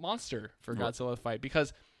monster for Godzilla to fight.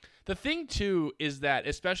 Because the thing too is that,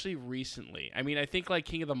 especially recently, I mean, I think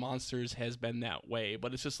King of the Monsters has been that way,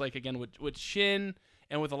 but it's just again with Shin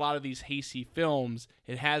and with a lot of these Heisei films,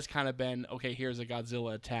 it has kind of been, okay, here's a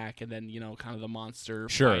Godzilla attack, and then kind of the monster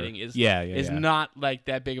fighting is not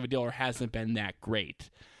that big of a deal, or hasn't been that great.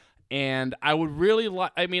 And I would really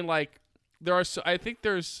like, I think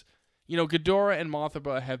there's, Ghidorah and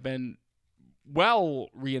Mothra have been well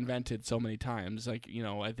reinvented so many times. I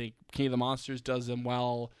think King of the Monsters does them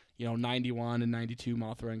well. 91 and 92,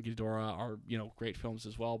 Mothra and Ghidorah are, great films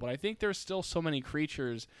as well. But I think there's still so many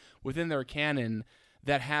creatures within their canon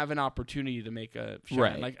that have an opportunity to make a shine.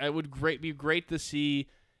 Right. It would be great to see,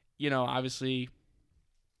 obviously,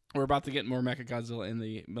 we're about to get more Mechagodzilla in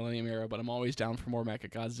the Millennium Era, but I'm always down for more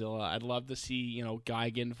Mechagodzilla. I'd love to see,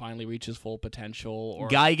 Gigan finally reach his full potential. Or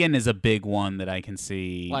Gigan is a big one that I can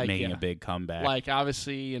see making a big comeback. Like,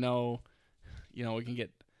 obviously, we can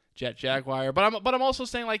get Jet Jaguar, but I'm also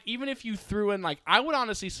saying, like, even if you threw in, like, I would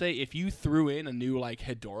honestly say if you threw in a new, like,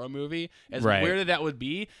 Hedorah movie, as weird as that would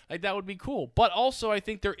be, like, that would be cool. But also, I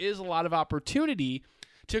think there is a lot of opportunity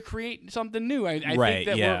to create something new. I think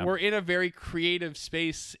that we're in a very creative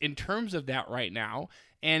space in terms of that right now.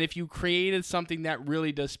 And if you created something that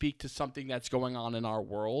really does speak to something that's going on in our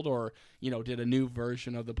world, or, did a new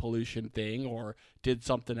version of the pollution thing, or did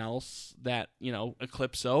something else that,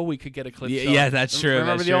 Eclipso, we could get Eclipso. Yeah, that's true.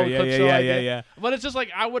 Remember that's the old true. Eclipso idea? Yeah. But it's just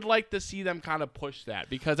like, I would like to see them kind of push that,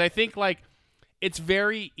 because I think, like, it's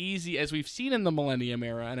very easy, as we've seen in the Millennium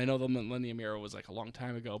Era, and I know the Millennium Era was like a long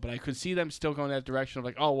time ago, but I could see them still going that direction of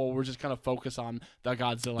like, oh, well, we're just going to focus on the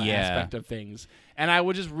Godzilla aspect of things. And I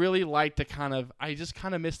would just really like to I just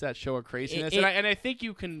kind of miss that show of craziness. And I think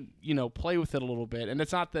you can, play with it a little bit. And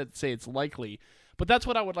it's not to say it's likely, but that's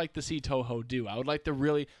what I would like to see Toho do. I would like to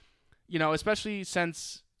really, especially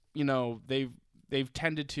since, they've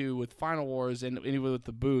tended to, with Final Wars and even with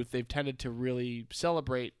the booth, they've tended to really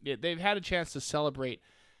celebrate. They've had a chance to celebrate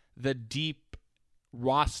the deep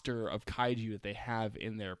roster of kaiju that they have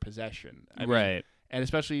in their possession. I mean, and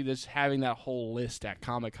especially just having that whole list at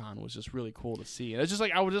Comic-Con was just really cool to see. And it's just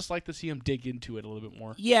like, I would just like to see them dig into it a little bit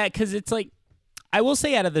more. Yeah, because it's like, I will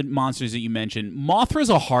say out of the monsters that you mentioned, Mothra's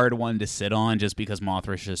a hard one to sit on just because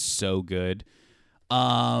Mothra's just so good.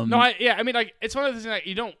 I mean, like, it's one of the things that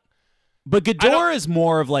you don't. But Ghidorah is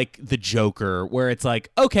more of like the Joker, where it's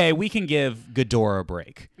like, okay, we can give Ghidorah a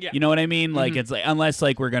break. Yeah. You know what I mean? Like, it's like, unless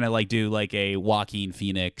like we're gonna like do like a Joaquin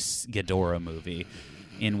Phoenix Ghidorah movie,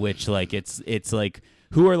 in which like it's like,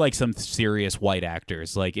 who are like some serious white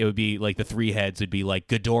actors? Like, it would be like the three heads would be like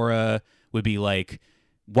Ghidorah would be like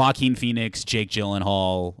Joaquin Phoenix, Jake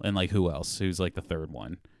Gyllenhaal, and like who else? Who's like the third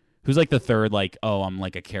one? Who's like the third, like, oh, I'm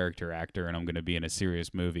like a character actor and I'm going to be in a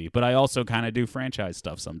serious movie. But I also kind of do franchise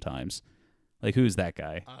stuff sometimes. Like, who's that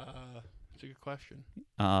guy? That's a good question.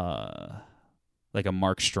 Like a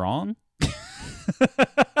Mark Strong?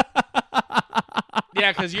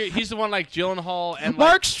 Yeah, because he's the one like Gyllenhaal and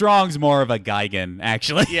Mark Strong's more of a Gigan,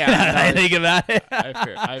 actually. Yeah, I think about it.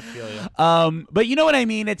 I feel you. But you know what I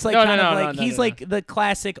mean? It's like he's like the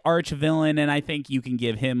classic arch villain, and I think you can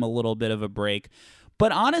give him a little bit of a break.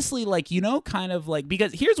 But honestly, like, kind of like,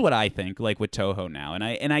 because here's what I think, like, with Toho now,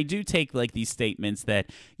 and I do take like these statements that,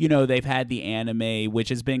 they've had the anime, which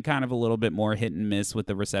has been kind of a little bit more hit and miss with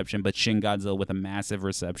the reception, but Shin Godzilla with a massive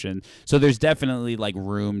reception. So there's definitely like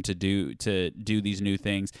room to do these new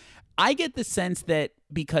things. I get the sense that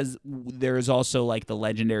because there's also like the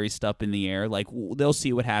legendary stuff in the air, like they'll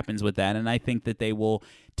see what happens with that, and I think that they will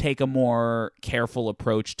take a more careful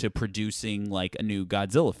approach to producing like a new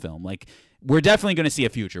Godzilla film. Like, we're definitely going to see a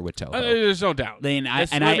future with Toho. There's no doubt.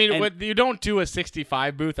 You don't do a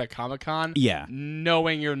 65 booth at Comic-Con,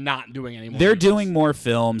 knowing you're not doing any more. They're doing more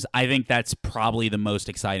films. I think that's probably the most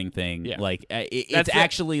exciting thing. Yeah. Like, it's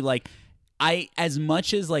actually like, as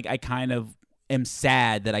much as like I kind of am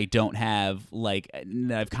sad that I don't have like,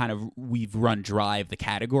 we've run dry of the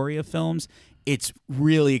category of films. It's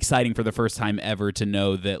really exciting for the first time ever to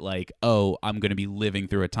know that, like, oh, I'm going to be living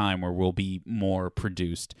through a time where we'll be more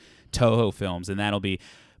produced Toho films, and that'll be.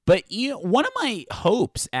 But one of my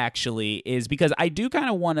hopes actually is, because I do kind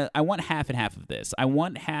of I want half and half of this. I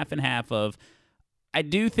want half and half of. I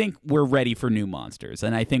do think we're ready for new monsters,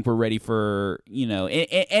 and I think we're ready for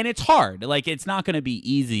and it's hard. Like, it's not going to be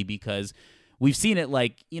easy because we've seen it.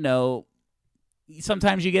 Like,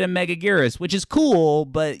 sometimes you get a Megaguirus, which is cool,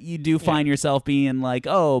 but you do find yourself being like,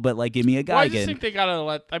 oh, but like, give me a Gigan. Well, I just think they gotta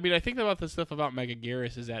let. I mean, I think about the stuff about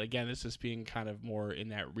Megaguirus is that, again, this is being kind of more in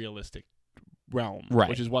that realistic realm, right?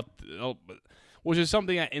 Which is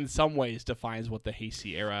something that in some ways defines what the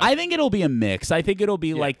Heisei era. I think it'll be a mix. I think it'll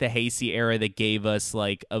be like the Heisei era that gave us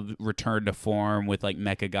like a return to form with like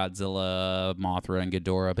Mechagodzilla, Mothra, and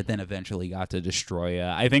Ghidorah, but then eventually got to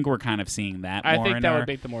Destroya. I think we're kind of seeing that. I think that would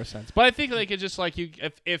make the more sense. But I think like it's just like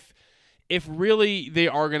if really they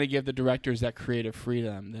are going to give the directors that creative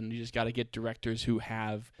freedom, then you just got to get directors who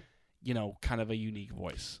have kind of a unique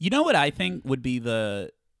voice. You know what I think would be the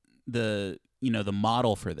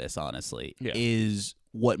model for this, honestly, is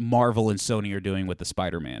what Marvel and Sony are doing with the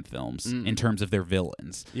Spider-Man films in terms of their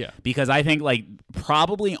villains. Yeah. Because I think, like,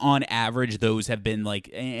 probably on average, those have been, like,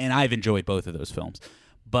 and I've enjoyed both of those films,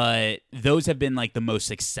 but those have been like the most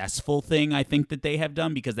successful thing I think that they have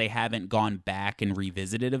done because they haven't gone back and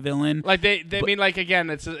revisited a villain. Like they mean, like, again,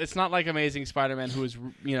 it's not like Amazing Spider-Man, who is,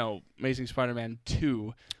 Amazing Spider-Man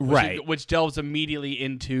 2, which delves immediately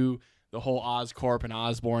into the whole Oscorp and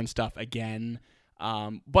Osborn stuff again.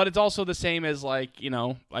 But it's also the same as, like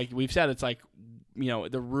we've said, it's like,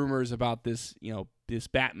 the rumors about this, this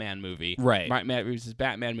Batman movie. Right. Matt Reeves'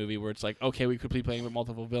 Batman movie, where it's like, okay, we could be playing with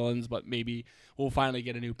multiple villains, but maybe we'll finally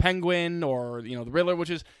get a new Penguin or, the Riddler, which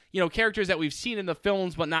is, characters that we've seen in the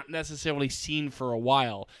films but not necessarily seen for a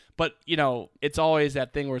while. But, it's always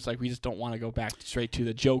that thing where it's like we just don't want to go back straight to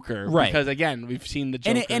the Joker. Right. Because, again, we've seen the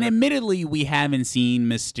Joker. And admittedly, we haven't seen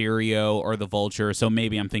Mysterio or the Vulture, so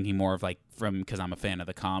maybe I'm thinking more of, like, because I'm a fan of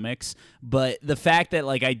the comics. But the fact that,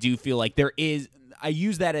 like, I do feel like I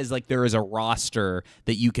use that as, like, there is a roster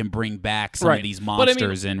that you can bring back some of these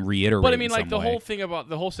monsters and reiterate. But I mean, like, the way. whole thing about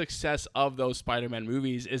the whole success of those Spider-Man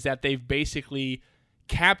movies is that they've basically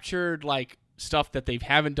captured, like, stuff that they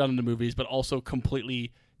haven't done in the movies, but also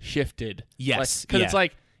completely shifted. Yes. Because it's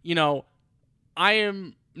like, I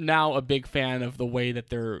am now a big fan of the way that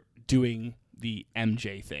they're doing the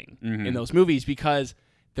MJ thing in those movies, because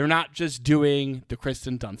they're not just doing the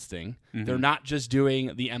Kristen Dunst thing. They're not just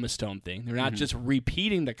doing the Emma Stone thing. They're not just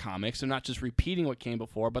repeating the comics. They're not just repeating what came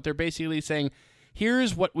before, but they're basically saying,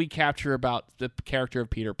 here's what we capture about the character of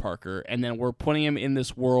Peter Parker, and then we're putting him in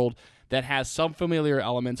this world that has some familiar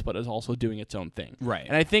elements, but is also doing its own thing. Right.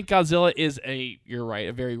 And I think Godzilla is you're right,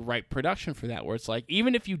 a very ripe production for that, where it's like,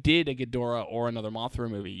 even if you did a Ghidorah or another Mothra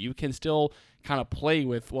movie, you can still kind of play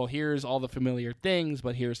with, well, here's all the familiar things,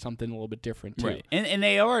 but here's something a little bit different too. Right. And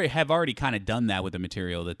they have already kind of done that with the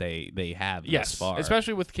material that they have thus far.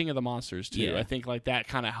 Especially with King of the Monsters too. Yeah. I think, like, that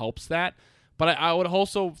kind of helps that. But I would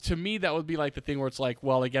also, to me, that would be like the thing where it's like,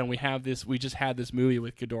 well, again, we just had this movie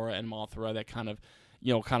with Ghidorah and Mothra that kind of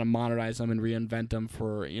modernize them and reinvent them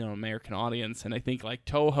for, American audience. And I think, like,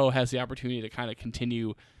 Toho has the opportunity to kind of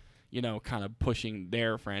continue, kind of pushing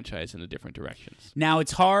their franchise in the different directions. Now,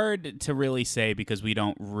 it's hard to really say because we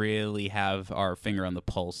don't really have our finger on the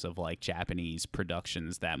pulse of, like, Japanese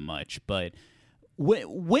productions that much. But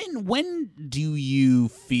when do you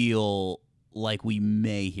feel like we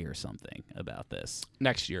may hear something about this?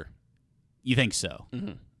 Next year. You think so?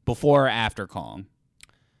 Mm-hmm. Before or after Kong?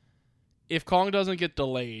 If Kong doesn't get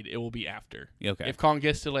delayed, it will be after. Okay. If Kong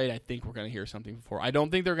gets delayed, I think we're going to hear something before. I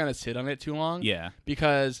don't think they're going to sit on it too long. Yeah.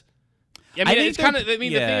 Because, the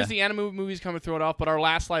thing is, the anime movies come and throw it off, but our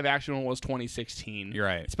last live action one was 2016. You're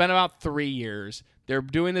right. It's been about 3 years. They're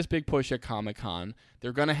doing this big push at Comic-Con.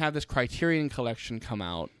 They're going to have this Criterion Collection come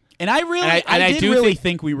out. And I did really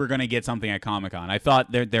think we were going to get something at Comic-Con. I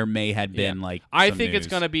thought there may have been like. I think it's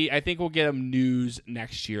going to be. I think we'll get them news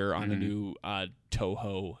next year on the new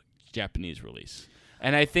Toho Japanese release.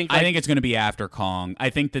 And I think it's going to be after Kong.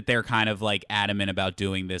 I think that they're kind of like adamant about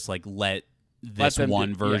doing this. Like let this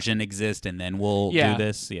one version exist, and then we'll do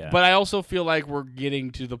this. Yeah. But I also feel like we're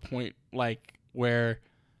getting to the point like where.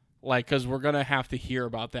 Like, because we're going to have to hear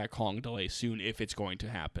about that Kong delay soon if it's going to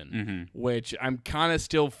happen, which I'm kind of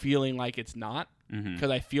still feeling like it's not,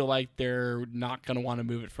 because I feel like they're not going to want to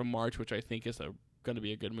move it from March, which I think is going to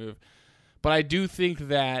be a good move. But I do think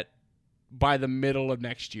that by the middle of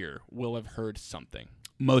next year, we'll have heard something.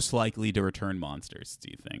 Most likely to return monsters,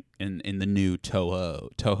 do you think, in the new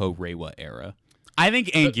Toho Reiwa era? I think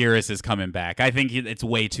Anguirus is coming back. I think it's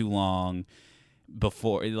way too long.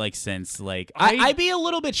 Before, like, since, like, I'd be a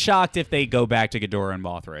little bit shocked if they go back to Ghidorah and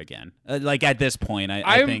Mothra again. Like, at this point,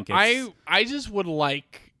 I think it's... I just would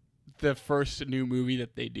like the first new movie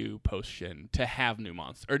that they do post-Shin to have new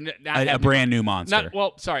monsters. Or a brand new monster.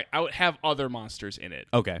 I would have other monsters in it.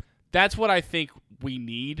 Okay. That's what I think we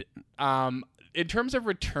need. In terms of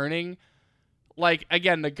returning, like,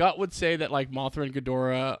 again, the gut would say that, like, Mothra and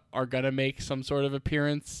Ghidorah are going to make some sort of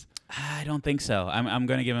appearance. I don't think so. I'm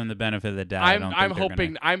going to give him the benefit of the doubt. I'm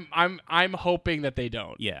hoping that they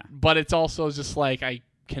don't. Yeah. But it's also just like I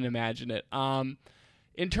can imagine it.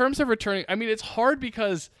 In terms of returning, I mean, it's hard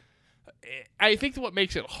because I think what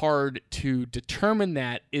makes it hard to determine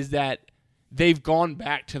that is that they've gone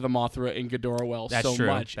back to the Mothra and Ghidorah well so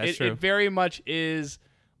much. That's true. It very much is.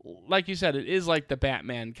 Like you said, it is like the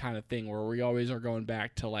Batman kind of thing where we always are going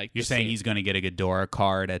back to like. You're saying he's going to get a Ghidorah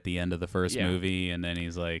card at the end of the first movie, and then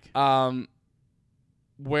he's like.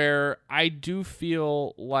 Where I do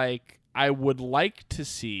feel like I would like to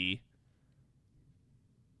see.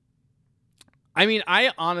 I mean,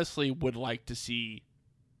 I honestly would like to see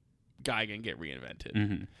Gigan get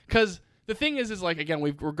reinvented. Because the thing is like, again,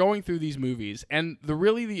 we're going through these movies, and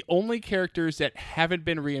the only characters that haven't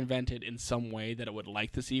been reinvented in some way that I would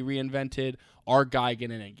like to see reinvented are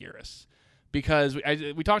Gigan and Anguirus, because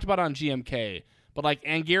we talked about it on GMK, but like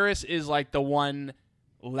Anguirus is like the one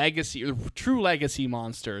true legacy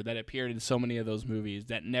monster that appeared in so many of those movies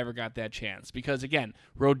that never got that chance. Because again,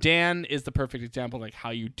 Rodan is the perfect example of like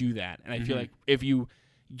how you do that, and I feel like if you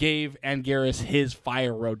gave Anguirus his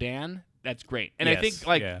Fire Rodan, that's great. And I think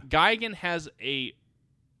like Gigan has a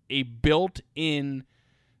built-in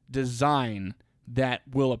design that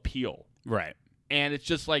will appeal. Right. And it's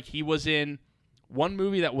just like he was in one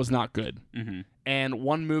movie that was not good. And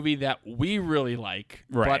one movie that we really like,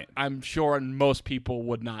 but I'm sure most people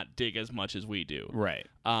would not dig as much as we do. Right.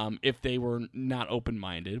 If they were not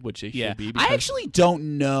open-minded, which they should be. I actually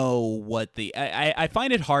don't know what I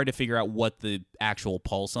find it hard to figure out what the actual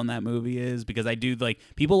pulse on that movie is, because I do like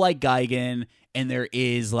people like Gigan, and there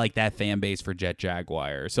is like that fan base for Jet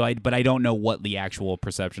Jaguar. But I don't know what the actual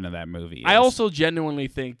perception of that movie is. I also genuinely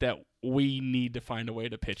think that we need to find a way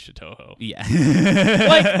to pitch to Toho. Yeah.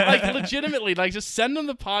 like legitimately, like just send them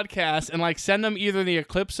the podcast and like send them either the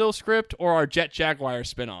Eclipso script or our Jet Jaguar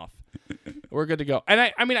spinoff. We're good to go.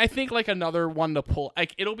 And I mean, I think like another one to pull,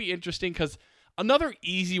 like it'll be interesting because another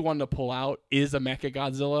easy one to pull out is a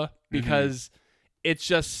Mechagodzilla, because it's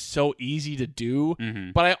just so easy to do.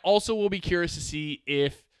 But I also will be curious to see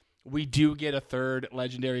if we do get a third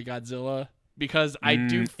Legendary Godzilla. Because I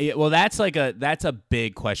do... that's a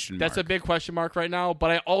big question mark. That's a big question mark right now.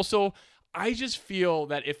 But I just feel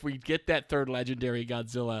that if we get that third Legendary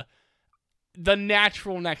Godzilla, the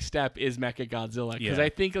natural next step is Mechagodzilla. Because I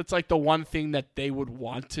think it's like the one thing that they would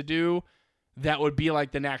want to do that would be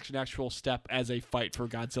like the natural step as a fight for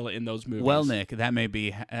Godzilla in those movies. Well, Nick, that may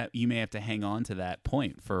be... you may have to hang on to that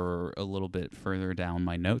point for a little bit further down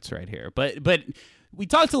my notes right here. But we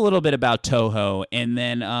talked a little bit about Toho, and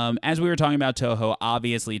then as we were talking about Toho,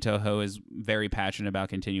 obviously Toho is very passionate about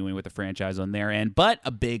continuing with the franchise on their end, but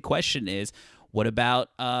a big question is, what about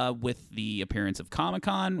with the appearance of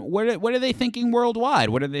Comic-Con? What are they thinking worldwide?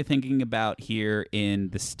 What are they thinking about here in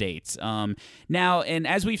the States? Now, and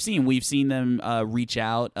as we've seen them reach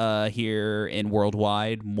out here in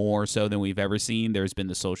worldwide more so than we've ever seen. There's been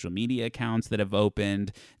the social media accounts that have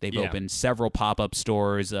opened. They've opened several pop-up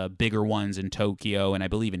stores, bigger ones in Tokyo, and I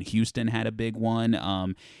believe in Houston had a big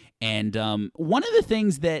one. And one of the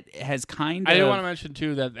things that has kind of... I do want to mention,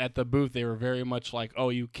 too, that at the booth, they were very much like, oh,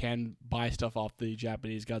 you can buy stuff off the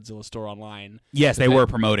Japanese Godzilla store online. Yes, they were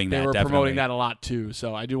promoting that, They were definitely. promoting that a lot, too.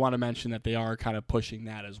 So I do want to mention that they are kind of pushing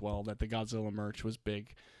that as well, that the Godzilla merch was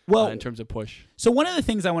big in terms of push. So one of the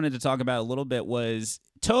things I wanted to talk about a little bit was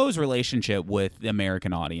Toho's relationship with the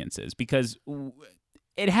American audiences, because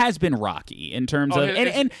it has been rocky in terms of...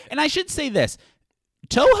 And I should say this.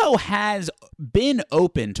 Toho has been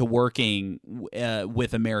open to working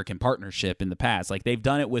with American partnership in the past. Like, they've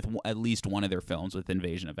done it with at least one of their films with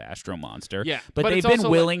Invasion of Astro Monster. Yeah, but they've been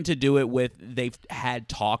willing to do it with... They've had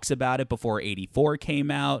talks about it before 84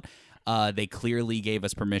 came out. They clearly gave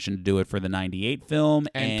us permission to do it for the 98 film,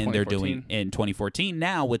 and they're doing in 2014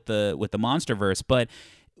 now with the MonsterVerse. But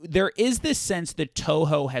there is this sense that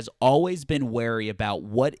Toho has always been wary about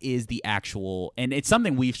what is the actual, and it's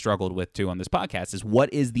something we've struggled with too on this podcast, is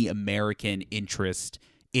what is the American interest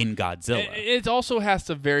in Godzilla. It also has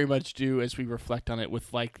to very much do, as we reflect on it,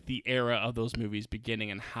 with like the era of those movies beginning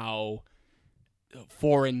and how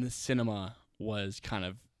foreign cinema was kind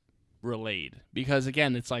of relayed. Because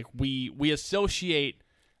again, it's like we associate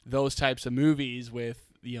those types of movies with,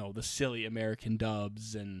 you know, the silly American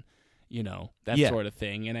dubs and, you know, that sort of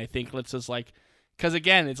thing. And I think let's just like, because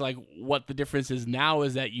again, it's like what the difference is now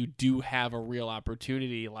is that you do have a real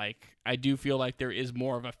opportunity. Like, I do feel like there is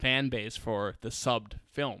more of a fan base for the subbed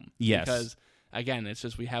film. Yes. Because again, it's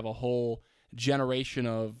just we have a whole generation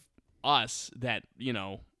of us that, you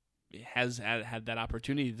know, has had that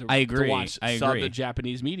opportunity to, to watch the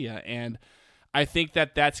Japanese media. And I think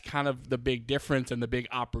that that's kind of the big difference and the big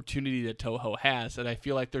opportunity that Toho has. And I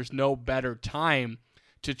feel like there's no better time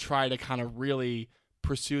to try to kind of really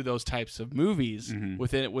pursue those types of movies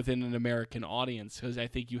within an American audience, because I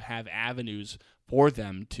think you have avenues for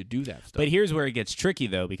them to do that stuff. But here's where it gets tricky,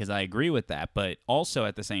 though, because I agree with that. But also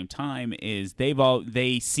at the same time is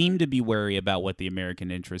they seem to be wary about what the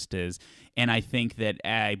American interest is. And I think that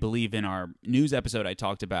I believe in our news episode I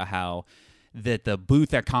talked about how that the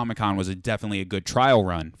booth at Comic-Con was definitely a good trial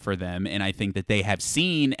run for them. And I think that they have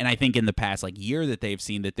seen, and I think in the past year that they've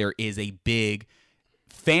seen that there is a big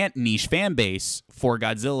niche fan base for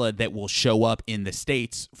Godzilla that will show up in the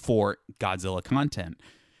States for Godzilla content.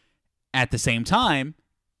 At the same time,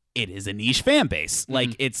 it is a niche fan base.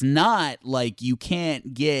 Like, it's not like you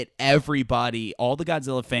can't get everybody, all the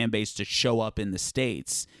Godzilla fan base to show up in the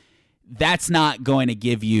States. That's not going to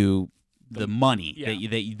give you the money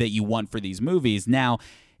that you want for these movies. Now,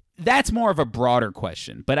 that's more of a broader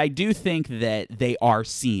question, but I do think that they are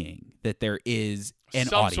seeing that there is an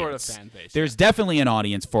some audience. Sort of fan base. There's definitely an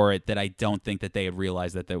audience for it that I don't think that they had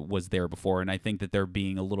realized that was there before, and I think that they're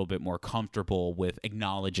being a little bit more comfortable with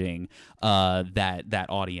acknowledging that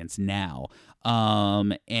audience now.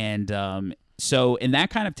 So that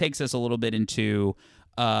kind of takes us a little bit into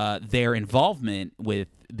their involvement with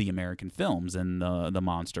the American films and the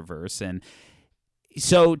MonsterVerse. And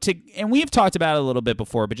so we have talked about it a little bit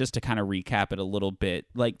before, but just to kind of recap it a little bit,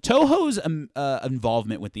 like Toho's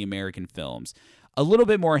involvement with the American films, a little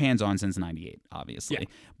bit more hands-on since 98, obviously. Yeah.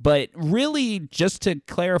 But really, just to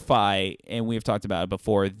clarify, and we've talked about it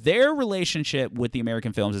before, their relationship with the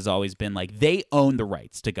American films has always been like they own the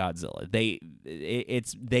rights to Godzilla.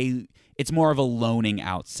 It's more of a loaning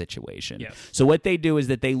out situation. Yes. So what they do is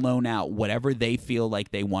that they loan out whatever they feel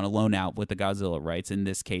like they want to loan out with the Godzilla rights. In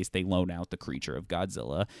this case, they loan out the creature of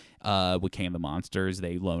Godzilla. With King of the Monsters,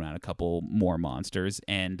 they loan out a couple more monsters.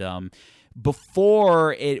 And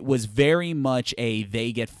before, it was very much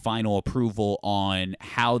they get final approval on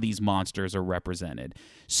how these monsters are represented.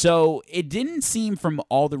 So it didn't seem from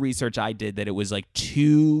all the research I did that it was like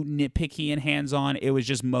too nitpicky and hands-on. It was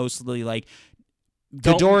just mostly like,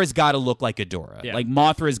 Ghidorah's got to look like Ghidorah. Yeah. Like,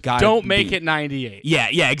 Mothra's got to Don't make it 98.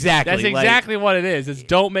 Yeah, exactly. That's exactly what it is. It's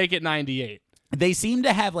don't make it 98. They seem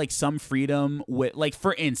to have, like, some freedom with, like,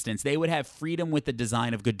 for instance, they would have freedom with the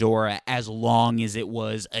design of Ghidorah as long as it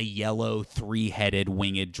was a yellow, three-headed,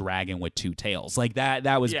 winged dragon with two tails. Like,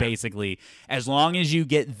 that was basically, as long as you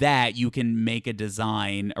get that, you can make a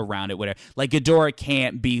design around it, whatever. Like, Ghidorah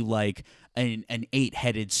can't be, like, an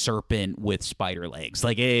 8-headed serpent with spider legs.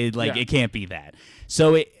 It can't be that.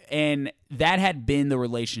 So and that had been the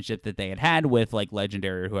relationship that they had with, like,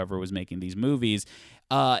 Legendary or whoever was making these movies.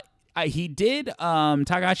 Takahashi did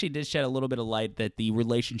shed a little bit of light that the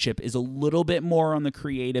relationship is a little bit more on the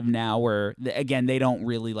creative now, where, again, they don't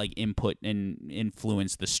really, like, input and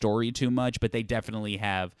influence the story too much, but they definitely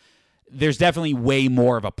have. There's definitely way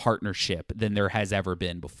more of a partnership than there has ever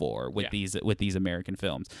been before with these American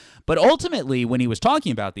films. But ultimately, when he was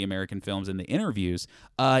talking about the American films in the interviews,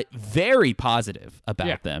 very positive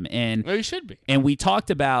about them. And well, you should be. And we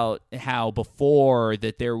talked about how before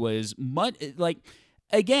that there was much, like,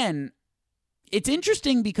 again, it's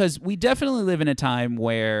interesting because we definitely live in a time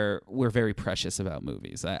where we're very precious about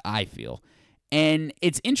movies, I feel. And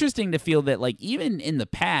it's interesting to feel that, like, even in the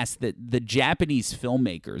past, that the Japanese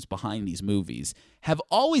filmmakers behind these movies have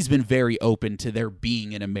always been very open to there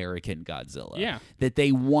being an American Godzilla. Yeah. That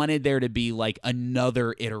they wanted there to be, like,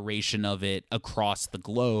 another iteration of it across the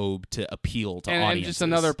globe to appeal to audiences. And just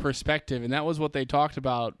another perspective. And that was what they talked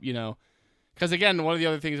about, because, again, one of the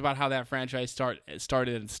other things about how that franchise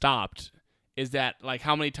started and stopped is that, like,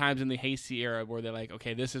 how many times in the Heisei era were they like,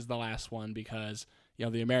 okay, this is the last one because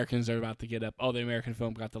the Americans are about to get up. Oh, the American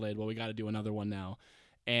film got delayed. Well, we got to do another one now.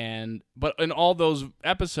 But in all those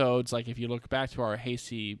episodes, like if you look back to our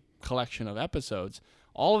Heisei collection of episodes,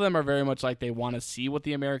 all of them are very much like they want to see what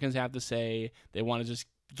the Americans have to say. They want to just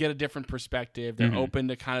get a different perspective. They're open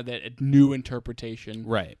to kind of that new interpretation.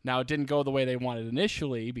 Right. Now, it didn't go the way they wanted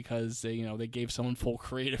initially because they gave someone full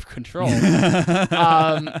creative control.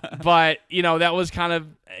 But that was kind of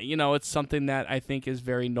it's something that I think is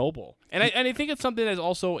very noble, and I think it's something that's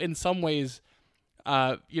also in some ways,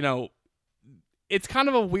 it's kind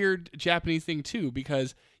of a weird Japanese thing too,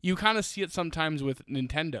 because you kind of see it sometimes with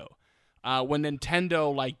Nintendo, when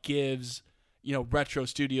Nintendo like gives Retro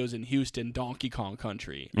Studios in Houston Donkey Kong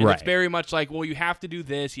Country. And It's very much like, well, you have to do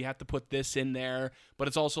this, you have to put this in there, but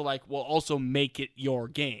it's also like, well, also make it your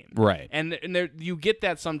game. Right. And there, you get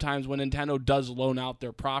that sometimes when Nintendo does loan out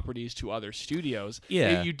their properties to other studios.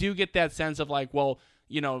 Yeah. You do get that sense of like, well,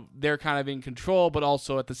 they're kind of in control, but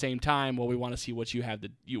also at the same time, well, we want to see what you have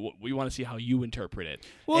we want to see how you interpret it.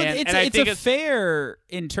 Well, it's a fair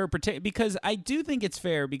interpretation, because I do think it's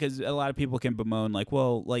fair, because a lot of people can bemoan, like,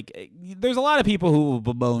 well, like, there's a lot of people who will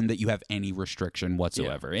bemoan that you have any restriction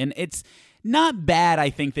whatsoever. Yeah. And it's not bad, I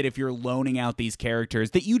think, that if you're loaning out these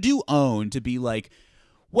characters that you do own, to be like,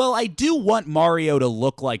 well, I do want Mario to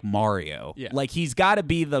look like Mario. Yeah. Like, he's got to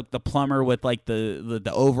be the plumber with, like,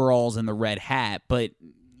 the overalls and the red hat, but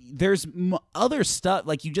there's other stuff.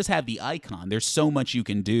 Like, you just have the icon. There's so much you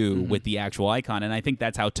can do with the actual icon, and I think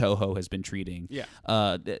that's how Toho has been treating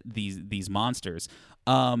these monsters.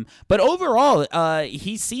 But overall,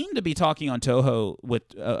 he seemed to be talking on Toho with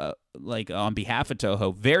on behalf of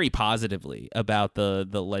Toho very positively about the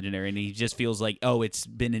Legendary, and he just feels like, oh, it's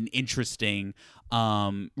been an interesting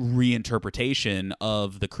reinterpretation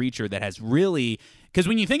of the creature that has really. Because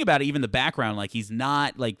when you think about it, even the background, like he's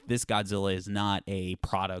not like this Godzilla is not a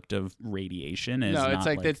product of radiation. No, it's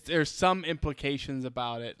like there's some implications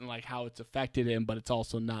about it and like how it's affected him, but it's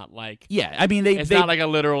also not like I mean it's not like a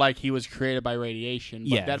literal like he was created by radiation.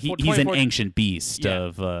 But he's an ancient beast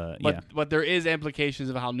of but there is implications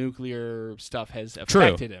of how nuclear stuff has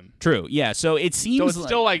affected him. True, yeah. So it seems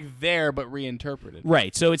still like there, but reinterpreted.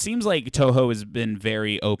 Right. So it seems like Toho has been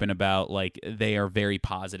very open about like they are very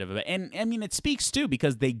positive about it. And I mean it speaks to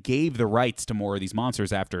because they gave the rights to more of these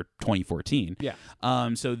monsters after 2014. Yeah.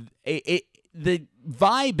 So the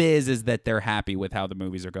vibe is that they're happy with how the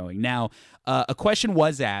movies are going. Now, a question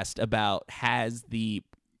was asked about has the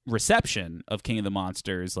reception of King of the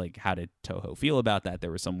Monsters, like how did Toho feel about that?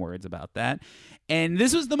 There were some words about that. And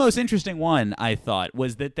this was the most interesting one, I thought,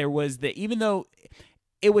 was that there was even though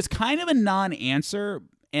it was kind of a non-answer,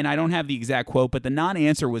 and I don't have the exact quote, but the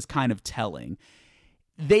non-answer was kind of telling.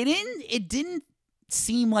 It didn't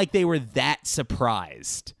seem like they were that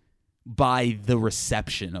surprised by the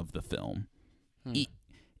reception of the film.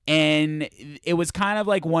 And it was kind of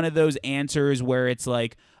like one of those answers where it's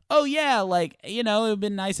like, oh yeah, like, it would have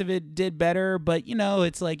been nice if it did better, but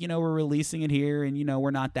it's like, we're releasing it here and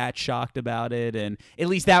we're not that shocked about it. And at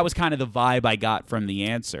least that was kind of the vibe I got from the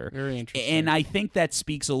answer. Very interesting. And I think that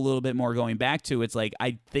speaks a little bit more going back to it's like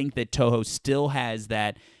I think that Toho still has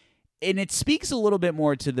that. And it speaks a little bit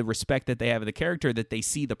more to the respect that they have of the character, that they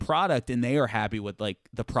see the product and they are happy with like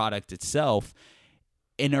the product itself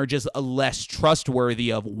and are just less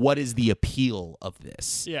trustworthy of what is the appeal of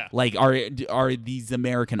this. Yeah. Like, are these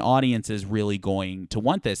American audiences really going to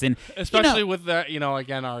want this? And especially with the,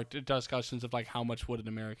 again, our discussions of like how much would an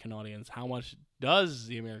American audience, how much does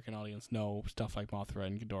the American audience know stuff like Mothra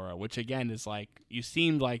and Ghidorah, which again is like, you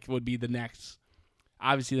seemed like would be the next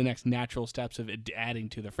natural steps of adding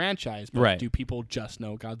to the franchise. But right. Do people just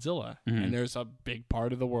know Godzilla? Mm-hmm. And there's a big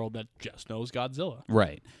part of the world that just knows Godzilla.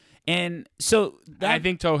 Right. And so I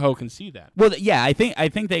think Toho can see that. Well, yeah, I think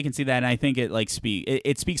they can see that, and I think it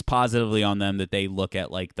it speaks positively on them that they look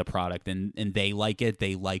at like the product and they like it.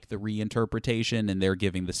 They like the reinterpretation, and they're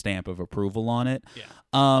giving the stamp of approval on it. Yeah.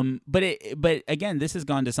 But again, this has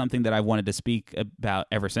gone to something that I wanted to speak about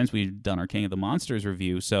ever since we've done our King of the Monsters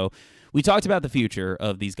review. So we talked about the future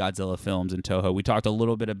of these Godzilla films in Toho. We talked a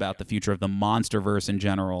little bit about the future of the MonsterVerse in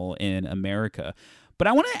general in America. But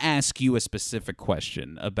I want to ask you a specific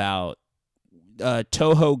question about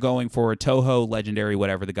Toho going forward, Toho, Legendary,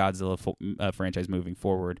 whatever, the Godzilla franchise moving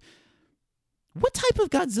forward. What type of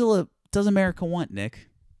Godzilla does America want, Nick?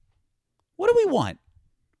 What do we want?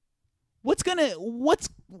 What is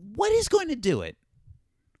going to do it?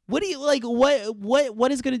 What do you like?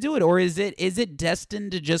 What is going to do it? Or is it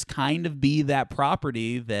destined to just kind of be that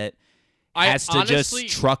property that has to just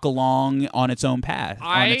truck along on its own path,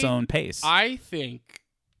 on its own pace? I think,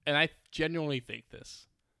 and I genuinely think this,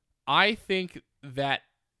 I think that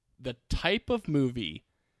the type of movie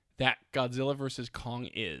that Godzilla vs. Kong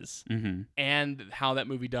is, mm-hmm. and how that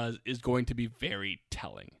movie does, is going to be very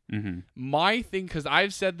telling. Mm-hmm. My thing, because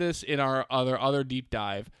I've said this in our other deep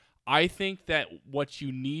dive, I think that what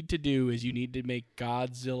you need to do is you need to make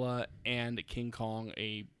Godzilla and King Kong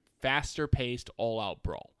a faster-paced, all-out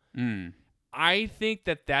brawl. Mm. I think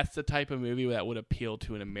that that's the type of movie that would appeal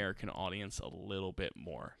to an American audience a little bit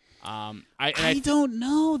more. I don't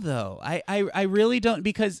know though. I really don't,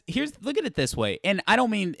 because look at it this way, and I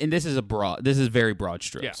don't mean, and this is very broad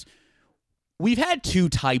strokes. Yeah. We've had two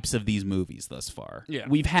types of these movies thus far. Yeah.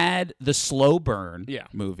 We've had the slow burn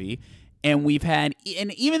movie, and we've had,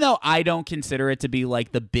 and even though I don't consider it to be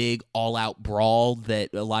like the big all out brawl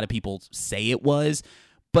that a lot of people say it was,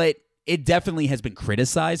 but it definitely has been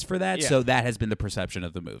criticized for that, so that has been the perception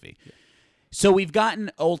of the movie. Yeah. So we've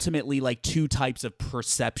gotten ultimately like two types of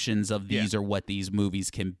perceptions of these or what these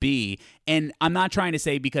movies can be. And I'm not trying to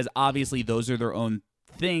say, because obviously those are their own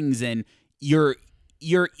things, and you're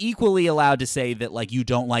equally allowed to say that like you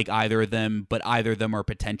don't like either of them, but either of them are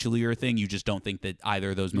potentially your thing. You just don't think that either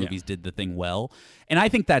of those movies did the thing well. And I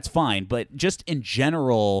think that's fine, but just in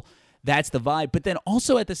general, that's the vibe. But then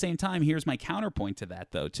also at the same time, here's my counterpoint to that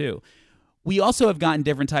though too. We also have gotten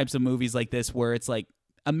different types of movies like this where it's like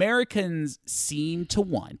Americans seem to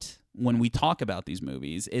want, when we talk about these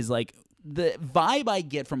movies, is like the vibe I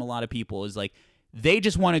get from a lot of people is like They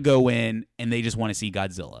just want to go in and they just want to see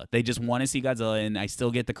Godzilla. They just want to see Godzilla, and I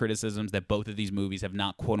still get the criticisms that both of these movies have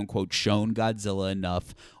not, quote-unquote, shown Godzilla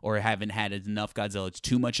enough or haven't had enough Godzilla. It's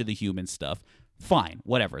too much of the human stuff. Fine,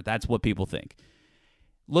 whatever. That's what people think.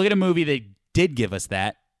 Look at a movie that did give us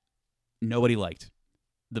that. Nobody liked.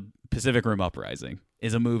 The Pacific Rim Uprising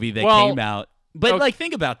is a movie that came out. But, like,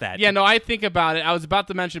 think about that. Yeah, no, I think about it. I was about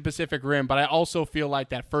to mention Pacific Rim, but I also feel like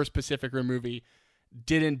that first Pacific Rim movie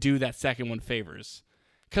didn't do that second one favors.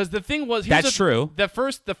 Because the thing was... That's true. The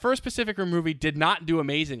first Pacific Rim movie did not do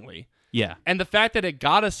amazingly. Yeah. And the fact that it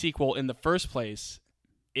got a sequel in the first place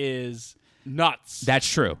is nuts. That's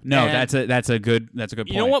true. No, and that's a good point.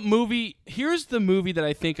 You know what movie... Here's the movie that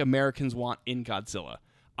I think Americans want in Godzilla.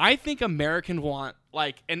 I think Americans want,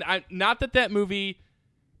 like... And not that movie...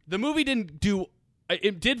 The movie didn't do...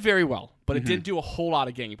 It did very well, but it didn't do a whole lot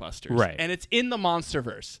of gangbusters. Right. And it's in the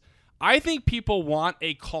MonsterVerse. I think people want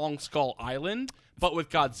a Kong Skull Island, but with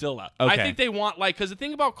Godzilla. Okay. I think they want, like, because the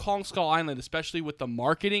thing about Kong Skull Island, especially with the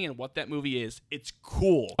marketing and what that movie is, it's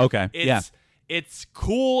cool. Okay, It's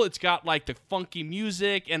cool. It's got, like, the funky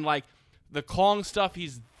music and, like, the Kong stuff.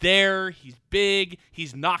 He's there. He's big.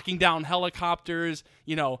 He's knocking down helicopters,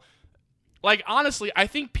 you know. Like, honestly, I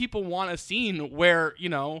think people want a scene where, you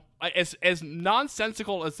know, as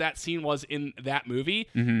nonsensical as that scene was in that movie,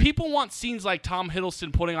 people want scenes like Tom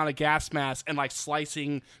Hiddleston putting on a gas mask and, like,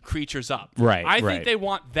 slicing creatures up. Right, I think they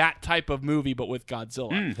want that type of movie, but with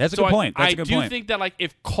Godzilla. That's a good point. That's I a good do point. think that, like,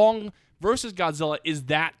 if Kong versus Godzilla is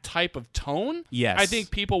that type of tone, yes, I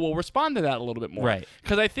think people will respond to that a little bit more. Right.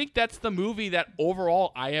 Because I think that's the movie that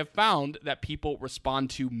overall I have found that people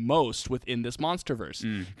respond to most within this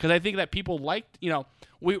MonsterVerse. Because I think that people liked, you know,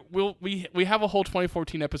 we have a whole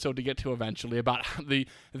 2014 episode to get to eventually about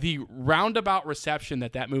the roundabout reception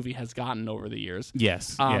that movie has gotten over the years.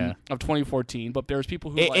 Yes. Of 2014. But there's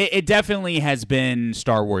people who it definitely has been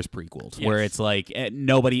Star Wars prequels, where it's like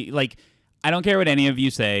nobody, like, I don't care what any of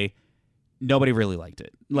you say. Nobody really liked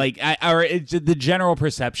it. Like, the general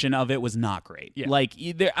perception of it was not great. Yeah. Like,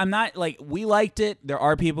 I'm not like we liked it. There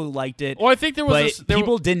are people who liked it. Well, I think there was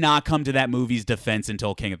people did not come to that movie's defense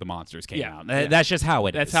until King of the Monsters came out. That's just how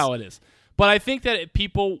it is. That's how it is. But I think that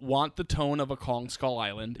people want the tone of a Kong Skull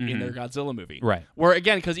Island in their Godzilla movie, right? Where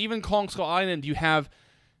again, because even Kong Skull Island, you have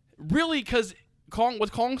really because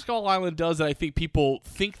what Kong Skull Island does that I think people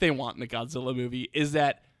think they want in a Godzilla movie is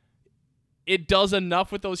that it does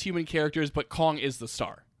enough with those human characters, but Kong is the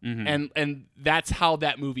star. And that's how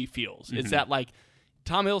that movie feels. It's that, like,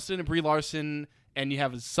 Tom Hiddleston and Brie Larson, and you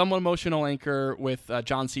have a somewhat emotional anchor with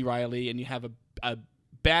John C. Reilly, and you have a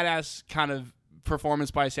badass kind of performance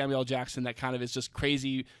by Samuel L. Jackson that kind of is just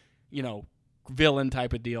crazy, you know, villain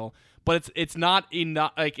type of deal. But it's not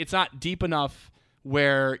enough, like, it's not deep enough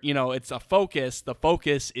where, you know, it's a focus. The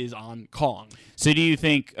focus is on Kong. So do you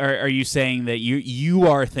think, are you saying that you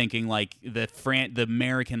are thinking like the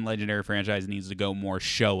American legendary franchise needs to go more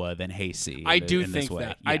Showa than Heisei? I do think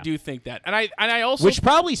that. Yeah. I do think that. And I also, which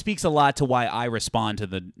probably speaks a lot to why I respond to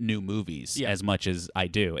the new movies as much as I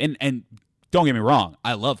do. And don't get me wrong,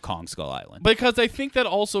 I love Kong Skull Island. Because I think that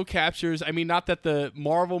also captures, I mean, not that the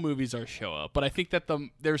Marvel movies are Showa, but I think that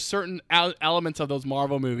there's certain elements of those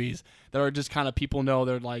Marvel movies that are just kind of, people know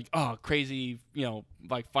they're like, oh, crazy, you know,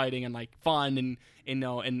 like fighting and like fun and you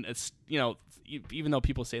know, and it's, you know, even though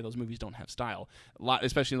people say those movies don't have style, a lot,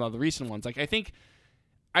 especially a lot of the recent ones. Like, I think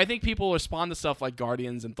people respond to stuff like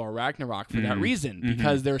Guardians and Thor Ragnarok for that reason,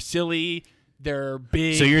 because they're silly. They're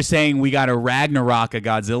big. So you're saying we got a Ragnarok, a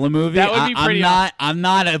Godzilla movie? That would be pretty. I'm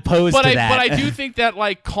not opposed to that. But I do think that,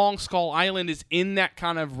 like, Kong Skull Island is in that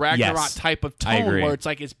kind of Ragnarok type of tone, where it's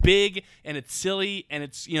like it's big and it's silly and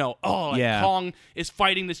it's, you know, Kong is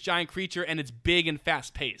fighting this giant creature and it's big and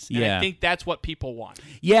fast paced. And I think that's what people want.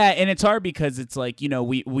 Yeah, and it's hard because it's like, you know,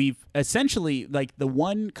 we've essentially, like, the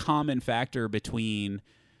one common factor between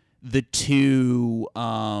the two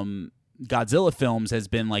Godzilla films has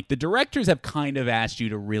been, like, the directors have kind of asked you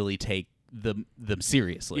to really take them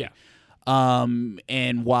seriously. Yeah.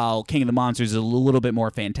 And while King of the Monsters is a little bit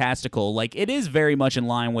more fantastical, like, it is very much in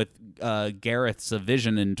line with Gareth's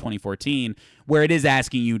vision in 2014, where it is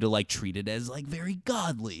asking you to, like, treat it as, like, very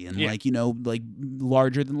godly and like, you know, like,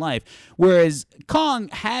 larger than life. Whereas Kong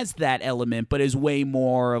has that element, but is way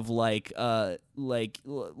more of like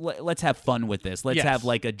let's have fun with this. Let's have,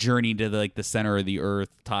 like, a journey to the center of the earth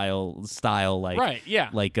style, like,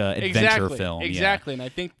 like adventure film. Exactly. And I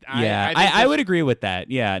think I would agree with that.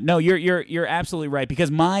 Yeah. No, you're absolutely right, because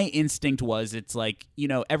my instinct was, it's like, you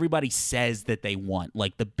know, everybody says that they want,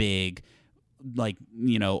 like, the big, like,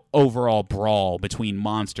 you know, overall brawl between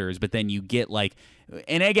monsters, but then you get, like,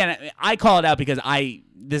 and again, I call it out because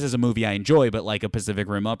this is a movie I enjoy, but like a Pacific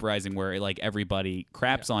Rim Uprising where like everybody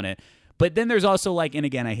craps on it. But then there's also like, and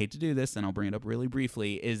again, I hate to do this, and I'll bring it up really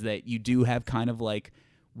briefly, is that you do have kind of like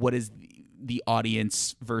what is the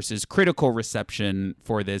audience versus critical reception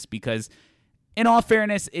for this, because in all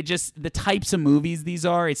fairness, it just, the types of movies these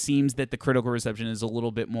are, it seems that the critical reception is a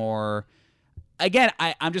little bit more, again,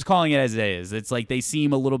 I'm just calling it as it is. It's like they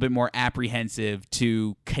seem a little bit more apprehensive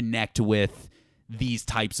to connect with these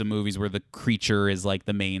types of movies where the creature is like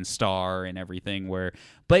the main star and everything,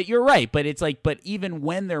 but you're right, but it's like, but even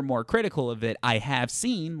when they're more critical of it, I have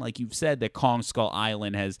seen, like you've said, that Kong Skull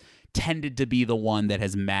Island has tended to be the one that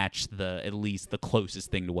has matched at least the closest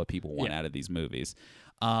thing to what people want out of these movies.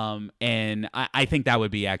 And I think that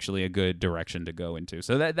would be actually a good direction to go into.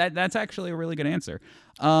 So that's actually a really good answer.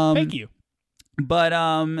 Thank you. But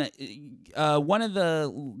one of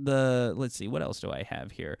the let's see, what else do I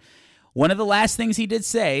have here? One of the last things he did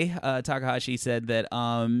say, Takahashi said that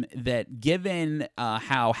that given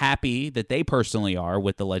how happy that they personally are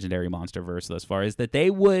with the Legendary Monsterverse thus far, is that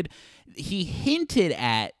he hinted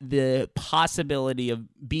at the possibility of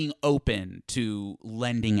being open to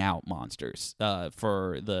lending out monsters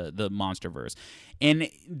for the Monsterverse. And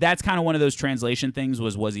that's kind of one of those translation things.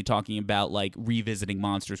 Was he talking about like revisiting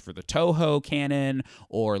monsters for the Toho canon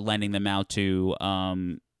or lending them out to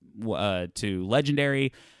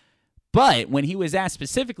Legendary? But when he was asked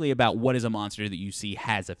specifically about what is a monster that you see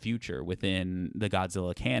has a future within the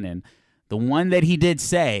Godzilla canon, the one that he did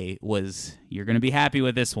say was, you're going to be happy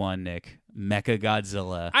with this one, Nick,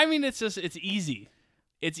 Mechagodzilla. I mean, it's easy.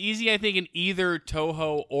 It's easy, I think, in either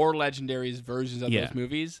Toho or Legendary's versions of those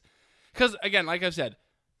movies. Because, again, like I've said,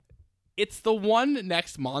 it's the one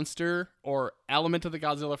next monster or element of the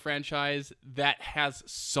Godzilla franchise that has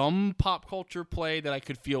some pop culture play that I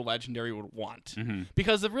could feel Legendary would want. Mm-hmm.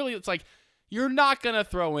 Because it's like, you're not going to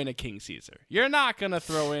throw in a King Caesar. You're not going to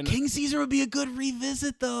throw in... King Caesar would be a good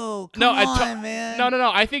revisit, though. Come on, man.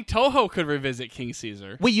 No. I think Toho could revisit King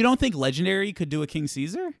Caesar. Wait, you don't think Legendary could do a King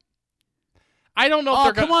Caesar? I don't know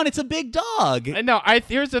if they're come on, it's a big dog. No,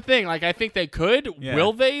 here's the thing. Like, I think they could. Yeah.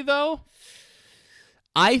 Will they, though?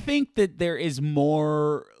 I think that there is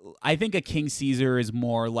more. I think a King Caesar is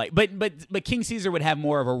more like, but King Caesar would have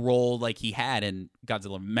more of a role like he had in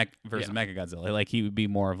Godzilla versus Mechagodzilla. Like he would be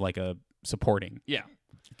more of like a supporting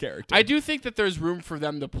character. I do think that there's room for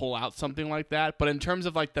them to pull out something like that, but in terms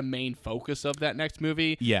of like the main focus of that next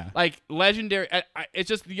movie, like Legendary, it's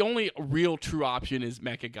just the only real true option is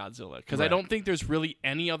Mechagodzilla, because I don't think there's really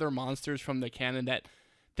any other monsters from the canon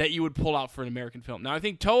that you would pull out for an American film. Now, I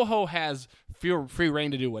think Toho has free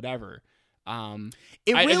reign to do whatever.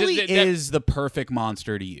 It really is the perfect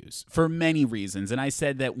monster to use for many reasons. And I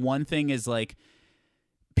said that one thing is like,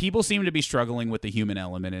 people seem to be struggling with the human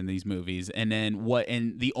element in these movies, and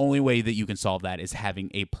the only way that you can solve that is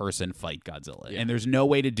having a person fight Godzilla. And there's no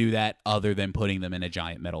way to do that other than putting them in a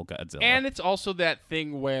giant metal Godzilla. And it's also that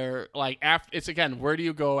thing where like where do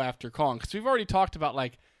you go after Kong? Because we've already talked about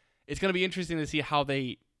like, it's going to be interesting to see how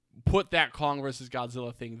they put that Kong versus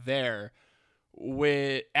Godzilla thing there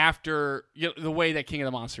after the way that King of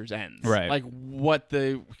the Monsters ends. Right. Like what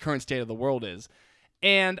the current state of the world is.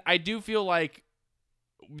 And I do feel like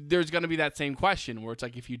there's going to be that same question where it's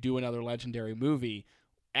like, if you do another Legendary movie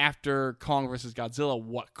after Kong versus Godzilla,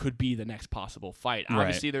 what could be the next possible fight? Right.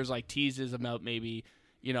 Obviously, there's like teases about maybe,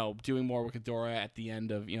 doing more with Ghidorah at the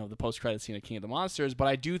end of, the post-credit scene of King of the Monsters. But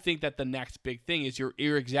I do think that the next big thing is you're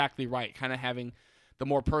exactly right, kind of having the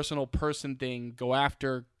more personal person thing go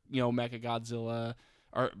after, Mechagodzilla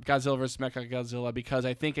or Godzilla versus Mechagodzilla, because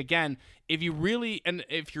I think, again,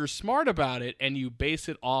 if you're smart about it and you base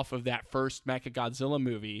it off of that first Mechagodzilla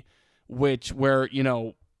movie, where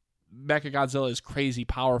Mechagodzilla is crazy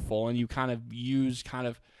powerful, and you kind of use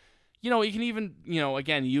you can even,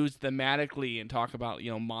 again, use thematically and talk about,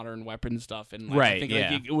 modern weapon stuff. And I think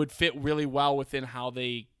it would fit really well within how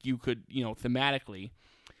you could, thematically.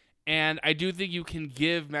 And I do think you can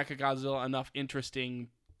give Mechagodzilla enough interesting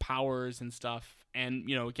powers and stuff.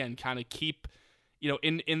 And, again, kind of keep,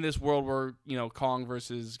 in this world where, Kong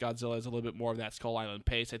versus Godzilla is a little bit more of that Skull Island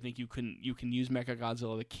pace. I think you can use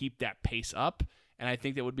Mechagodzilla to keep that pace up. And I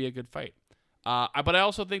think that would be a good fight. But I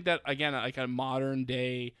also think that, again, like a modern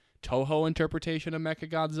day Toho interpretation of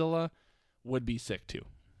Mechagodzilla would be sick too.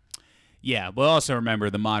 Yeah, but also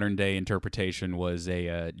remember the modern day interpretation was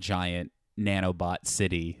a giant nanobot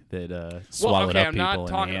city that swallowed up people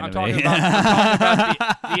in the anime. I'm talking about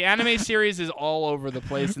the anime series is all over the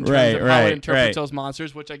place in terms of how it interprets those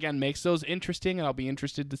monsters, which again makes those interesting, and I'll be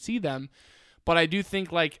interested to see them. But I do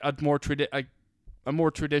think like a more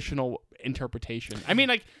traditional interpretation. I mean,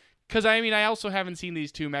 like Because I also haven't seen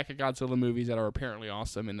these two Mechagodzilla movies that are apparently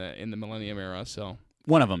awesome in the Millennium era. So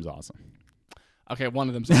one of them's awesome. Okay, one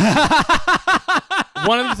of them's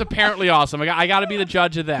one of them's apparently awesome. I got to be the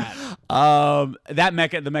judge of that.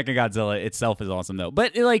 The Mechagodzilla itself is awesome though.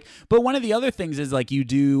 But one of the other things is like you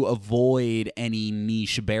do avoid any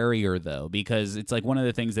niche barrier though, because it's like one of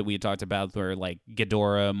the things that we had talked about where like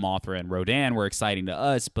Ghidorah, Mothra, and Rodan were exciting to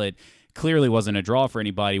us, but clearly wasn't a draw for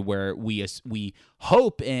anybody, where we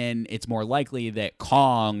hope and it's more likely that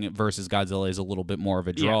Kong versus Godzilla is a little bit more of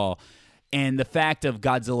a draw. Yeah. And the fact of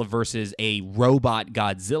Godzilla versus a robot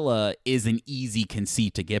Godzilla is an easy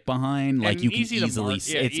conceit to get behind. Like, you can easily, it's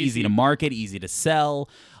easy to market, easy to sell.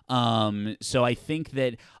 So I think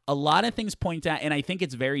that a lot of things point out, and I think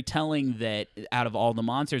it's very telling that out of all the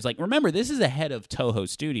monsters, like, remember, this is ahead of Toho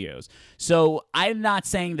Studios. So I'm not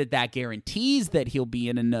saying that guarantees that he'll be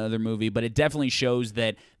in another movie, but it definitely shows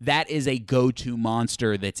that is a go-to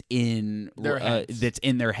monster that's in their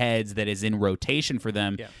heads, that is in rotation for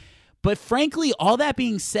them. Yeah. But frankly, all that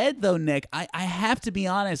being said, though, Nick, I have to be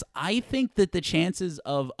honest. I think that the chances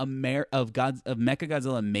of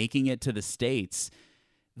Mechagodzilla making it to the States,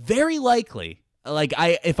 very likely. Like,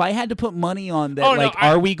 if I had to put money on that,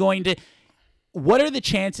 are we going to? What are the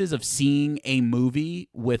chances of seeing a movie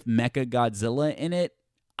with Mechagodzilla in it?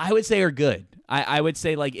 I would say are good. I would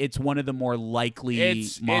say like it's one of the more likely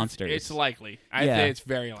monsters. It's likely. I'd say it's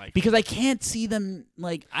very likely. Because I can't see them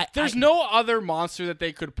like there's no other monster that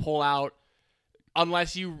they could pull out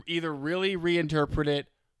unless you either really reinterpret it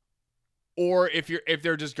or if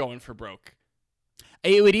they're just going for broke.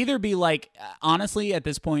 It would either be like, honestly, at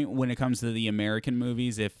this point when it comes to the American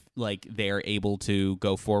movies, if like they're able to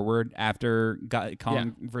go forward after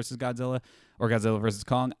Kong versus Godzilla or Godzilla versus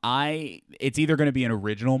Kong, it's either going to be an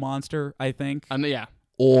original monster, I think.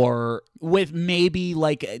 Or with maybe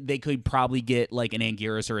like they could probably get like an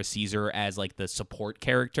Anguirus or a Caesar as like the support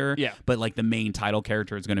character. Yeah. But like the main title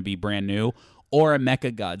character is going to be brand new, or a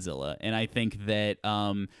Mechagodzilla. And I think that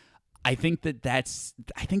that's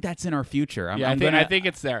in our future. I think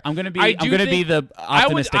it's there. I'm gonna be the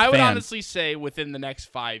optimistic I would fan. honestly say within the next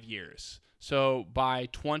 5 years. So by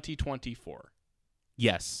 2024,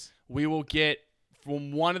 yes, we will get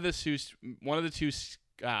from one of the two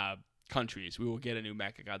countries. We will get a new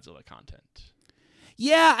Mechagodzilla content.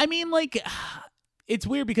 Yeah, I mean, like, it's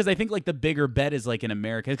weird because I think like the bigger bet is like in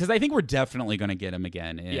America, because I think we're definitely gonna get him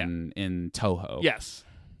again in Toho. Yes,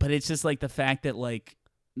 but it's just like the fact that like.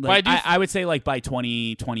 I would say like by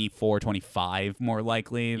 2024, 25 more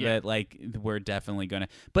likely that like we're definitely gonna.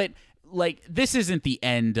 But like this isn't the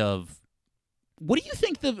end of. What do you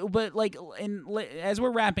think as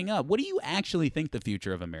we're wrapping up, what do you actually think the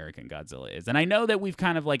future of American Godzilla is? And I know that we've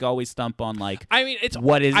kind of like always stump on like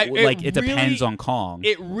it depends on Kong.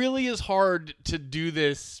 It really is hard to do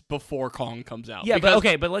this before Kong comes out. Yeah,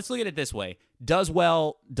 but let's look at it this way: does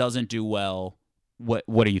well, doesn't do well.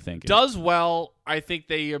 What do you think? Does well, I think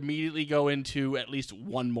they immediately go into at least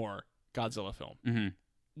one more Godzilla film,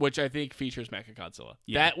 which I think features Mechagodzilla.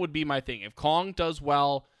 Yeah. That would be my thing. If Kong does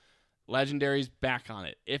well, Legendary's back on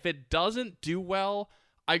it. If it doesn't do well,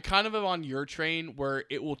 I kind of am on your train where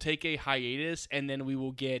it will take a hiatus and then we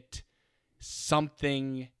will get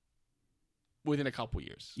something within a couple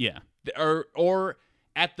years. Yeah. Or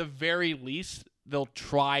at the very least, they'll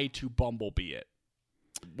try to Bumblebee it.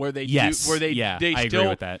 Where they I agree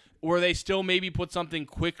with that. Where they still maybe put something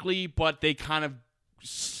quickly, but they kind of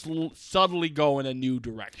subtly go in a new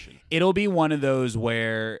direction. It'll be one of those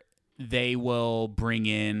where they will bring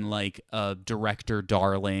in like a director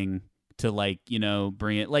darling to like,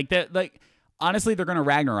 bring it like that. Like honestly, they're gonna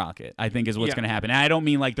Ragnarok it, I think is what's gonna happen. And I don't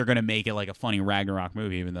mean like they're gonna make it like a funny Ragnarok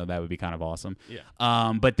movie, even though that would be kind of awesome.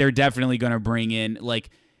 Yeah. But they're definitely gonna bring in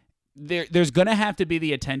like. There's going to have to be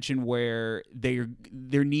the attention where there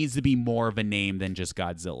needs to be more of a name than just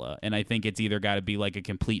Godzilla. And I think it's either got to be like a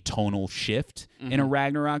complete tonal shift in a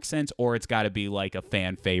Ragnarok sense, or it's got to be like a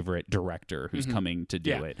fan favorite director who's coming to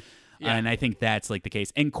do it. Yeah. And I think that's like the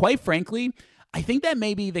case. And quite frankly, I think that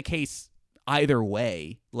may be the case either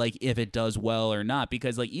way, like if it does well or not,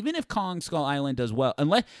 because like even if Kong Skull Island does well,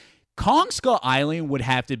 unless Kong Skull Island would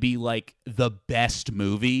have to be like the best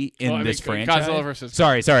movie in this franchise. Godzilla versus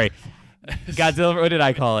Sorry. Godzilla. What did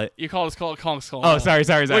I call it? You called it Kong Skull Island. Oh,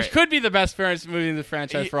 sorry. Which could be the best movie in the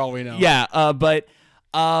franchise for all we know. Yeah, but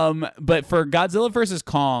for Godzilla versus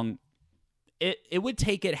Kong, it would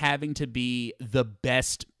take it having to be the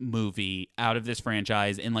best movie out of this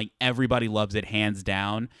franchise, and like everybody loves it hands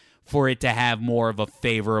down, for it to have more of a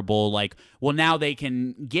favorable, like, well, now they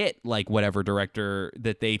can get like whatever director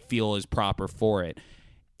that they feel is proper for it.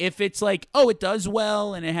 if it's like, oh, it does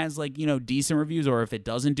well and it has like, decent reviews, or if it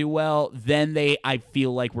doesn't do well, then I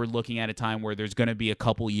feel like we're looking at a time where there's going to be a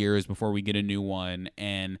couple years before we get a new one,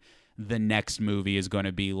 and the next movie is going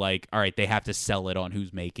to be like, all right, they have to sell it on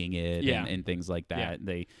who's making it and things like that.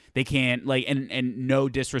 Yeah. They can't like, and no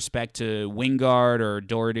disrespect to Wingard or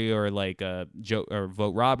Doherty or like Joe or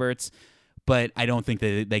Vogt Roberts, but I don't think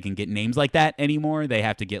that they can get names like that anymore. They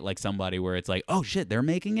have to get like somebody where it's like, oh shit, they're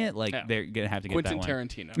making it. Like they're gonna have to get Quentin that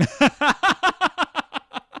Tarantino.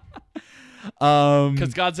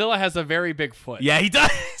 Because Godzilla has a very big foot. Yeah, he does.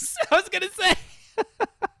 I was gonna say.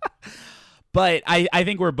 But I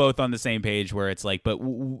think we're both on the same page where it's like, but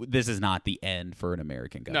this is not the end for an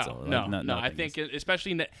American Godzilla. No. I think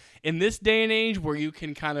especially in this day and age where you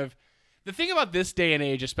can kind of, the thing about this day and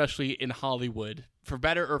age, especially in Hollywood, for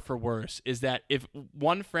better or for worse, is that if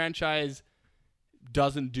one franchise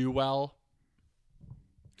doesn't do well,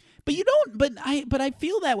 but you don't. But I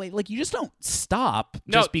feel that way. Like you just don't stop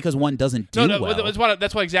just because one doesn't do well.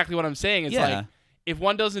 That's exactly what I'm saying. It's like if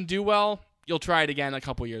one doesn't do well, you'll try it again a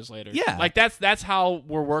couple years later. Yeah, like that's how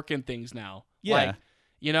we're working things now. Yeah,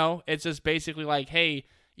 like, it's just basically like, hey,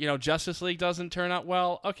 Justice League doesn't turn out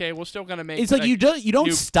well. Okay, we're still gonna make. It's like you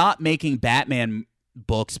don't stop making Batman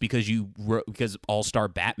books because All-Star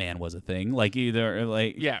Batman was a thing. Like either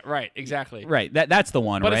like right, exactly. Right. That's the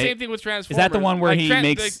one. But right? the same thing with Transformers. Is that the one where he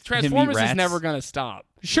makes Transformers him eat is rats? never gonna stop.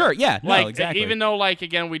 Sure. Yeah. Like, no, exactly. Even though, like,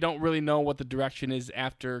 again, we don't really know what the direction is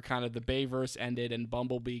after kind of the Bayverse ended and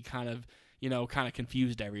Bumblebee kind of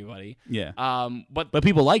confused everybody. Yeah. But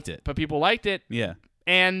people liked it. But people liked it. Yeah.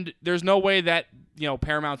 And there's no way that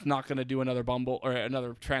Paramount's not going to do another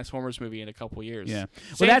another Transformers movie in a couple years. Yeah.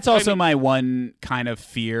 Well, that's also my one kind of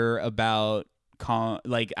fear about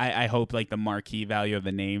I hope like the marquee value of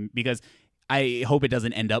the name, because I hope it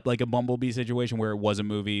doesn't end up like a Bumblebee situation where it was a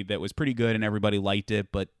movie that was pretty good and everybody liked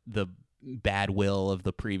it, but the bad will of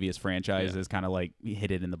the previous franchises kind of like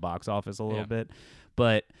hit it in the box office a little bit.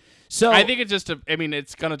 But so I think it's just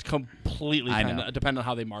it's going to completely depend on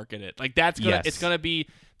how they market it. Like it's going to be,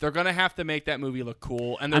 they're going to have to make that movie look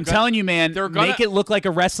cool. And I'm telling you, man, make it look like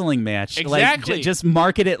a wrestling match. Exactly. Like, just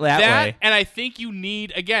market it that way. And I think you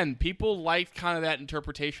need, again, people like kind of that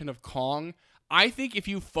interpretation of Kong. I think if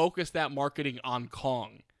you focus that marketing on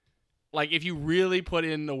Kong, like if you really put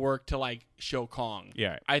in the work to like show Kong,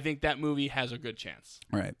 I think that movie has a good chance.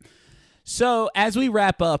 Right. So as we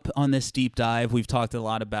wrap up on this deep dive, we've talked a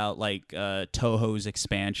lot about like Toho's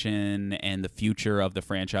expansion and the future of the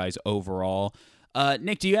franchise overall.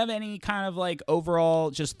 Nick, do you have any kind of like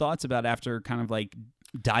overall just thoughts about after kind of like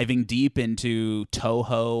diving deep into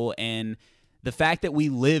Toho and the fact that we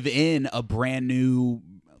live in a brand new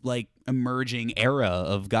like emerging era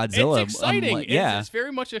of Godzilla? It's exciting. It's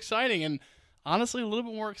very much exciting, and honestly a little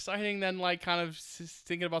bit more exciting than like kind of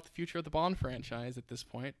thinking about the future of the Bond franchise at this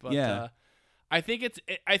point. But I think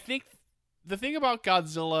the thing about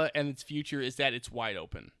Godzilla and its future is that it's wide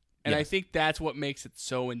open, and I think that's what makes it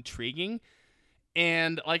so intriguing.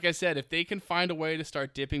 And like I said, if they can find a way to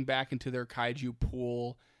start dipping back into their kaiju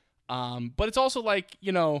pool, but it's also like,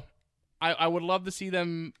 I would love to see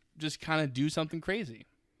them just kind of do something crazy.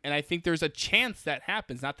 And I think there's a chance that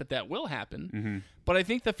happens. Not that that will happen, but I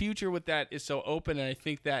think the future with that is so open. And I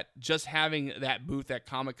think that just having that booth at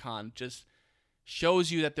Comic-Con just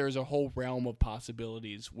shows you that there's a whole realm of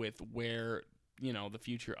possibilities with where, the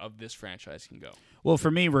future of this franchise can go. Well, for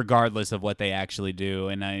me, regardless of what they actually do,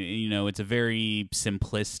 and it's a very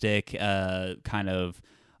simplistic kind of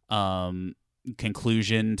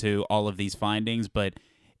conclusion to all of these findings, but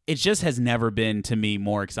it just has never been to me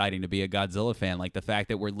more exciting to be a Godzilla fan. Like the fact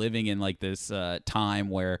that we're living in like this time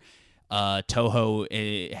where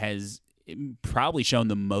Toho has probably shown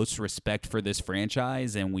the most respect for this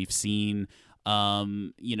franchise, and we've seen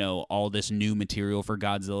all this new material for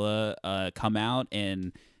Godzilla come out,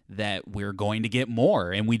 and that we're going to get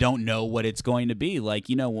more, and we don't know what it's going to be. Like,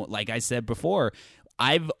 like I said before,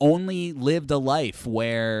 I've only lived a life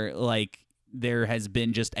where like there has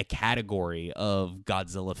been just a category of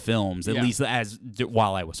Godzilla films, at least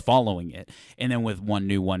while I was following it. And then with one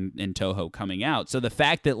new one in Toho coming out. So the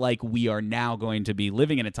fact that like we are now going to be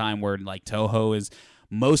living in a time where like Toho is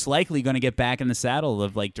most likely going to get back in the saddle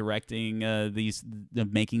of like directing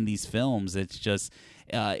making these films. It's just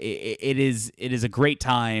it is a great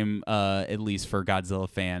time, at least for Godzilla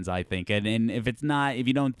fans, I think. And if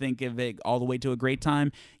you don't think of it all the way to a great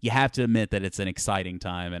time, you have to admit that it's an exciting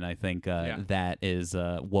time. And I think that is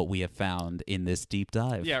what we have found in this deep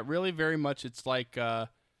dive. Yeah, really, very much. It's like being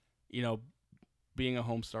a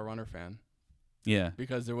Homestar Runner fan. Yeah.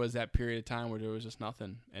 because there was that period of time where there was just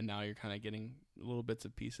nothing, and now you're kind of getting little bits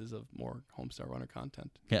and pieces of more Homestar Runner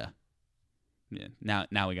content. Yeah. Yeah.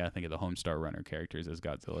 Now we got to think of the Homestar Runner characters as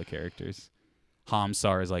Godzilla characters.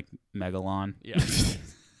 Homstar is like Megalon. Yeah.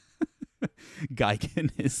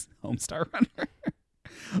 Gigan is Homestar Runner.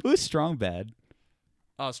 Who's Strong Bad?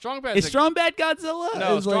 Strong Bad Is Strong Bad Godzilla?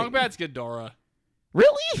 No, Is Strong like- Bad's Ghidorah.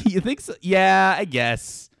 Really? You think so? Yeah, I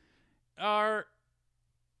guess.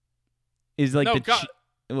 Is like No,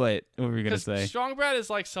 what were we gonna Because say? Strong Bad is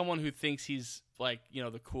like someone who thinks he's like,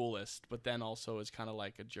 the coolest, but then also is kind of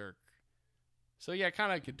like a jerk. So yeah,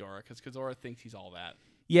 kind of Ghidorah, because Ghidorah thinks he's all that.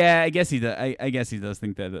 Yeah, I guess he does. I guess he does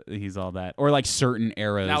think that he's all that, or like certain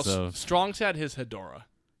eras Now, of. Strong said his Hedorah.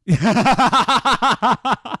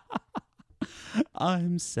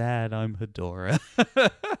 I'm sad. I'm Hedorah.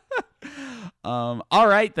 All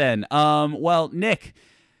right then. Well, Nick,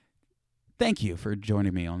 thank you for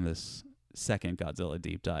joining me on this second Godzilla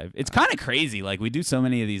deep dive. It's kind of crazy. Like, we do so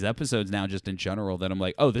many of these episodes now, just in general, that I'm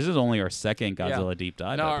like, oh, this is only our second Godzilla deep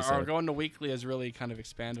dive No, episode. our going to weekly has really kind of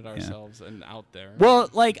expanded ourselves and out there. Well,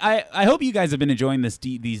 like I hope you guys have been enjoying these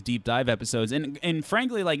deep dive episodes, and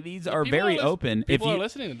frankly, like, these are very open. People are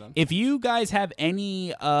listening to them. If you guys have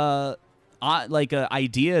any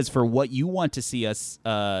ideas for what you want to see us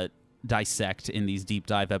dissect in these deep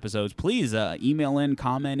dive episodes, please email in,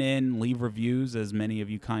 comment in, leave reviews, as many of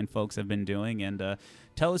you kind folks have been doing, and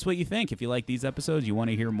tell us what you think. If you like these episodes, you want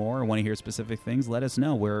to hear more, or want to hear specific things, let us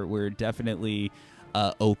know. We're definitely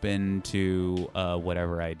open to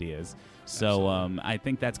whatever ideas. So I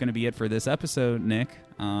think that's going to be it for this episode, Nick.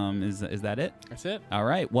 Is that it? That's it. All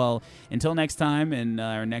right. Well, until next time, and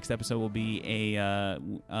our next episode will be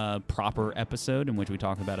a proper episode in which we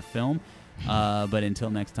talk about a film. But until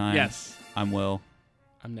next time, Yes. I'm Will.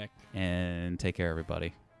 I'm Nick. And take care,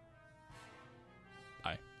 everybody.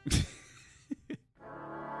 Bye.